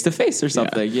like face to face or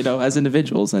something, as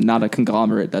individuals and not a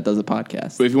conglomerate that does a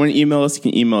podcast. But if you want to email us, you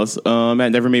can email us at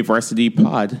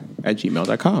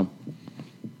nevermadevarsitypod@gmail.com.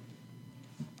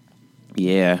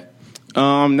 Yeah.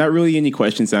 Not really any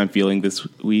questions that I'm feeling this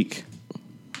week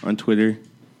on Twitter.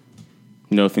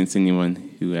 No offense to anyone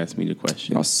who asked me the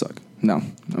question. Y'all suck. No,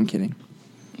 I'm kidding.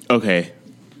 Okay.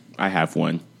 I have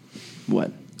one.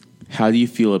 What? How do you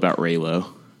feel about Raylo?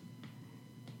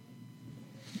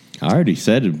 I already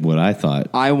said what I thought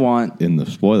I want in the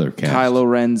spoiler cast. Kylo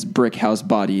Ren's brick house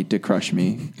body to crush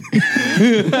me.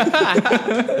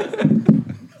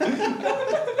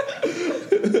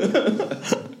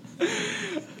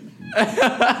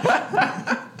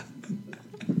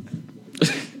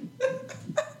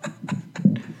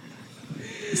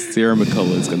 Sarah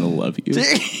McCullough is going to love you.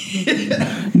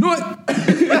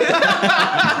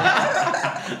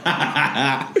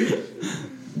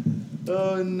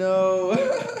 Oh, no.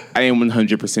 I am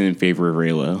 100% in favor of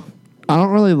Raylo. I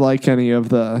don't really like any of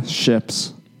the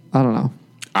ships. I don't know.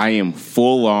 I am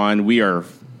full on. We are.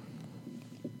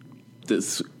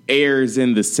 This airs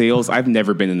in the sails. I've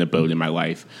never been in a boat in my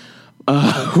life. We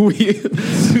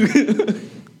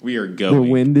are going. The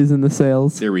wind is in the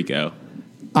sails. There we go.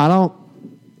 I don't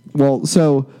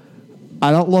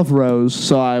love Rose,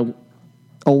 so I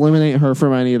eliminate her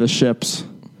from any of the ships.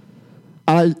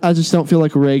 I just don't feel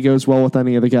like Ray goes well with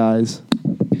any of the guys.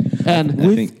 And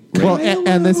I think Ray-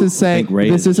 and this is I saying think Ray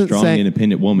this is a isn't strong, saying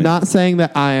independent woman. Not saying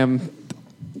that I am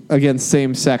against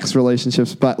same-sex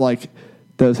relationships, but like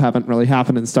those haven't really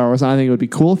happened in Star Wars. And I think it would be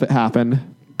cool if it happened,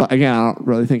 but again, I don't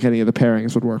really think any of the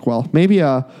pairings would work well. Maybe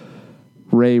a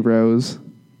Ray Rose.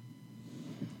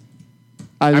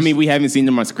 I mean, we haven't seen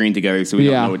them on screen together, so we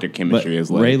Yeah. don't know what their but chemistry is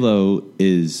like. Raylo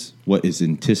is what is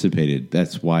anticipated.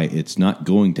 That's why it's not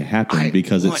going to happen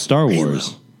because it's Star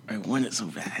Wars. I want it so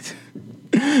bad.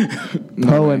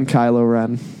 Poe and Kylo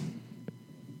Ren.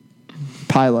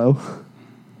 Pylo.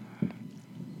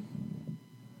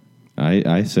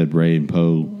 I said Ray and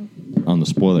Poe on the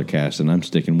spoiler cast, and I'm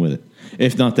sticking with it.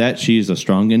 If not that, she is a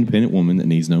strong, independent woman that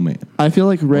needs no man. I feel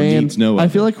like Ray needs no I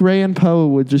other. feel like Ray and Poe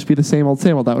would just be the same old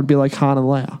same old. That would be like Han and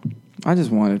Leia. I just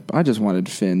wanted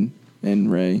Finn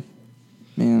and Ray.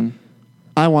 Man.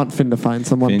 I want Finn to find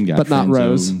someone, Finn got but not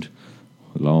Rose. friend-zoned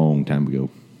a long time ago.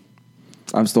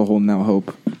 I'm still holding out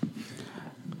hope.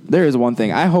 There is one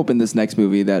thing. I hope in this next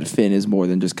movie that Finn is more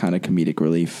than just kind of comedic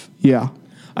relief. Yeah.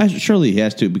 Surely he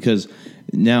has to, because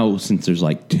now since there's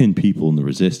like 10 people in the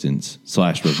Resistance /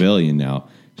 Rebellion now,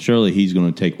 surely he's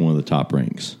going to take one of the top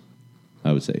ranks.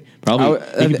 I would say probably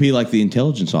he could be like the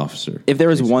intelligence officer. If there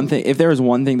was one thing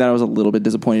that I was a little bit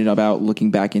disappointed about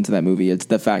looking back into that movie, it's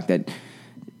the fact that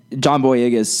John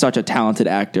Boyega is such a talented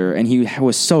actor, and he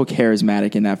was so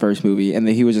charismatic in that first movie, and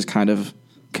that he was just kind of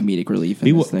comedic relief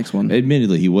in this next one.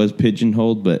 Admittedly, he was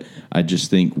pigeonholed, but I just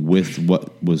think with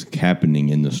what was happening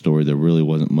in the story, there really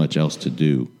wasn't much else to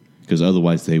do. because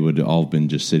otherwise they would all been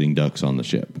just sitting ducks on the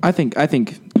ship. I think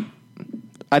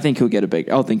he'll get a big.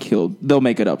 I think they'll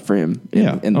make it up for him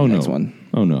in the next one.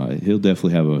 Oh no, he'll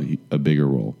definitely have a bigger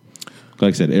role.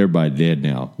 Like I said, everybody dead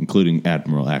now, including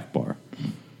Admiral Akbar.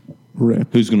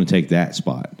 Rip. Who's going to take that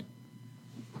spot?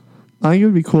 I think it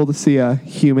would be cool to see a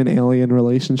human-alien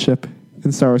relationship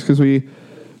in Star Wars, because I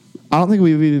don't think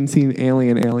we've even seen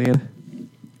alien.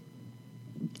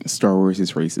 Star Wars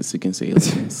is racist against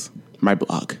aliens. My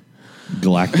blog.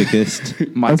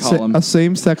 Galacticist. My column. A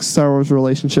same-sex Star Wars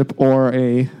relationship or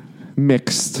a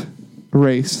mixed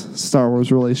race Star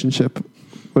Wars relationship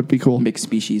would be cool. Mixed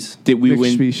species. Did we Mixed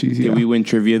win? species, Did yeah. we win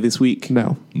trivia this week?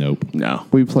 No, Nope. No,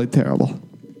 we played terrible.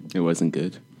 it wasn't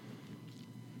good.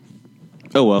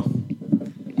 Oh well,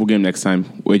 we'll get him next time.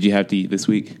 What did you have to eat this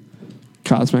week?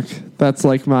 Cosmic. That's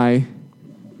like my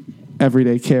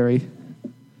everyday carry.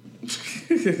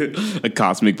 A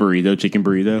cosmic burrito, chicken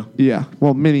burrito. Yeah.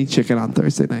 Well, mini chicken on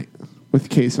Thursday night with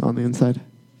queso on the inside.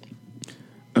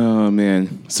 Oh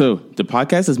man! So the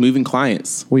podcast is moving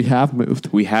clients. We have moved.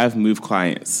 We have moved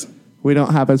clients. We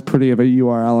don't have as pretty of a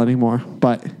URL anymore,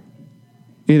 but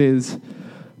it is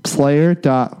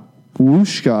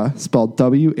player.wooshka, spelled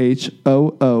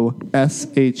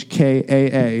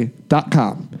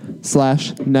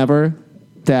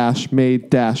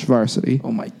WHOOSHKAA.com/never-made-varsity.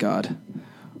 Oh my god.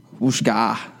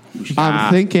 Wooshka.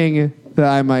 I'm thinking that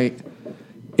I might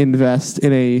invest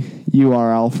in a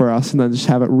URL for us and then just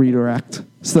have it redirect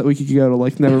so that we could go to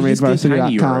like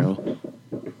nevermadevarsity.com.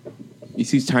 You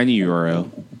see tiny URL.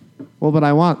 Well, but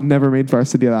I want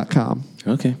nevermadevarsity.com,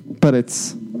 Okay. but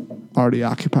it's already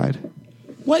occupied.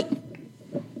 What?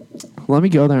 Let me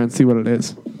go there and see what it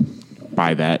is.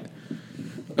 Buy that.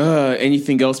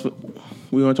 Anything else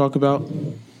we want to talk about?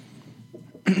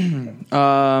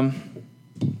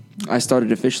 I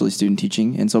started officially student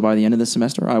teaching, and so by the end of the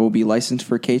semester, I will be licensed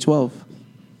for K-12.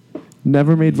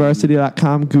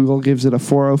 Nevermadevarsity.com, Google gives it a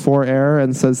 404 error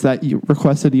and says that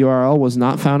requested URL was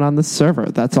not found on the server.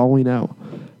 That's all we know.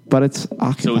 But it's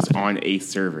occupied. So it's on a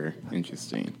server.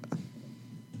 Interesting.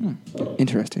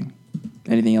 Interesting.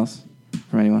 Anything else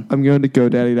from anyone? I'm going to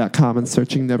GoDaddy.com and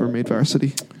searching Never Made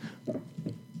Varsity.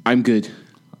 I'm good.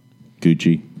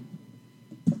 Gucci.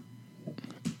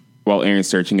 While Aaron's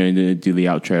searching, I'm going to do the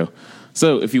outro.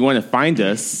 So if you want to find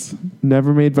us,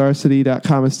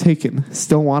 Nevermadevarsity.com is taken.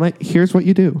 Still want it? Here's what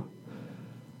you do.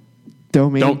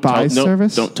 Domain buy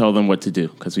service. Don't tell them what to do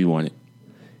because we want it.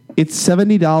 It's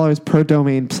 $70 per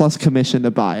domain plus commission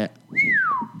to buy it.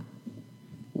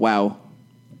 Wow.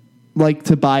 Like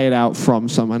to buy it out from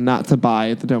someone, not to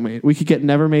buy the domain. We could get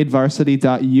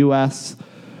nevermadevarsity.us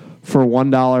for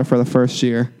 $1 for the first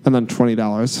year and then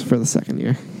 $20 for the second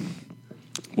year.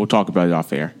 We'll talk about it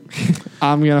off air.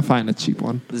 I'm going to find a cheap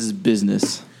one. This is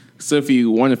business. So if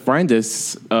you want to find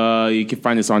us, you can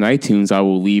find us on iTunes. I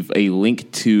will leave a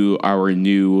link to our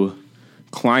new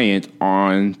client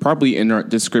probably in our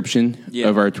description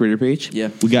of our Twitter page. Yeah.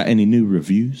 We got any new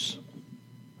reviews?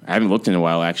 I haven't looked in a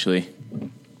while, actually.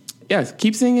 Yeah,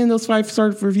 keep sending in those 5-star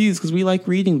reviews because we like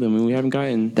reading them and we haven't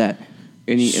gotten That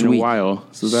any in a sweet. while.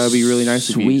 So that would be really nice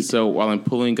of you. Sweet. So while I'm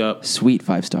pulling up Sweet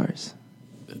 5 stars.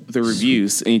 the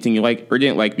reviews, anything you like or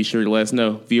didn't like, be sure to let us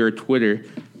know via our Twitter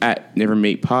at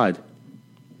NeverMadePod.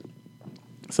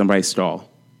 Somebody stall.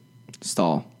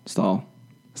 Stall.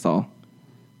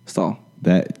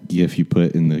 That GIF you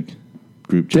put in the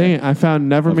group chat. Dang it, I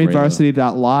found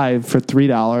nevermadevarsity.live for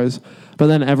 $3, but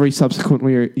then every subsequent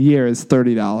year is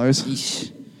 $30.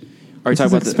 Yeesh. Are you This talking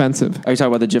is about expensive. Are you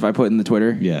talking about the GIF I put in the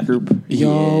Twitter Yeah. group?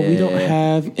 Y'all, we don't Yeah.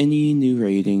 have any new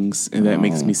ratings, and that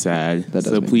makes me sad. That does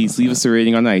So make me please leave us a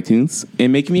rating on iTunes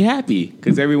and make me happy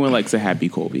because everyone likes a happy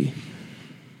Colby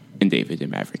and David and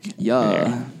Maverick.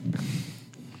 Yeah.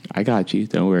 I got you.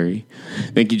 Don't worry.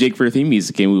 Thank you, Jake, for the theme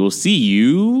music, and we will see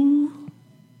you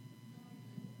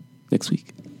next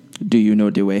week. Do you know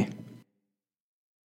the way?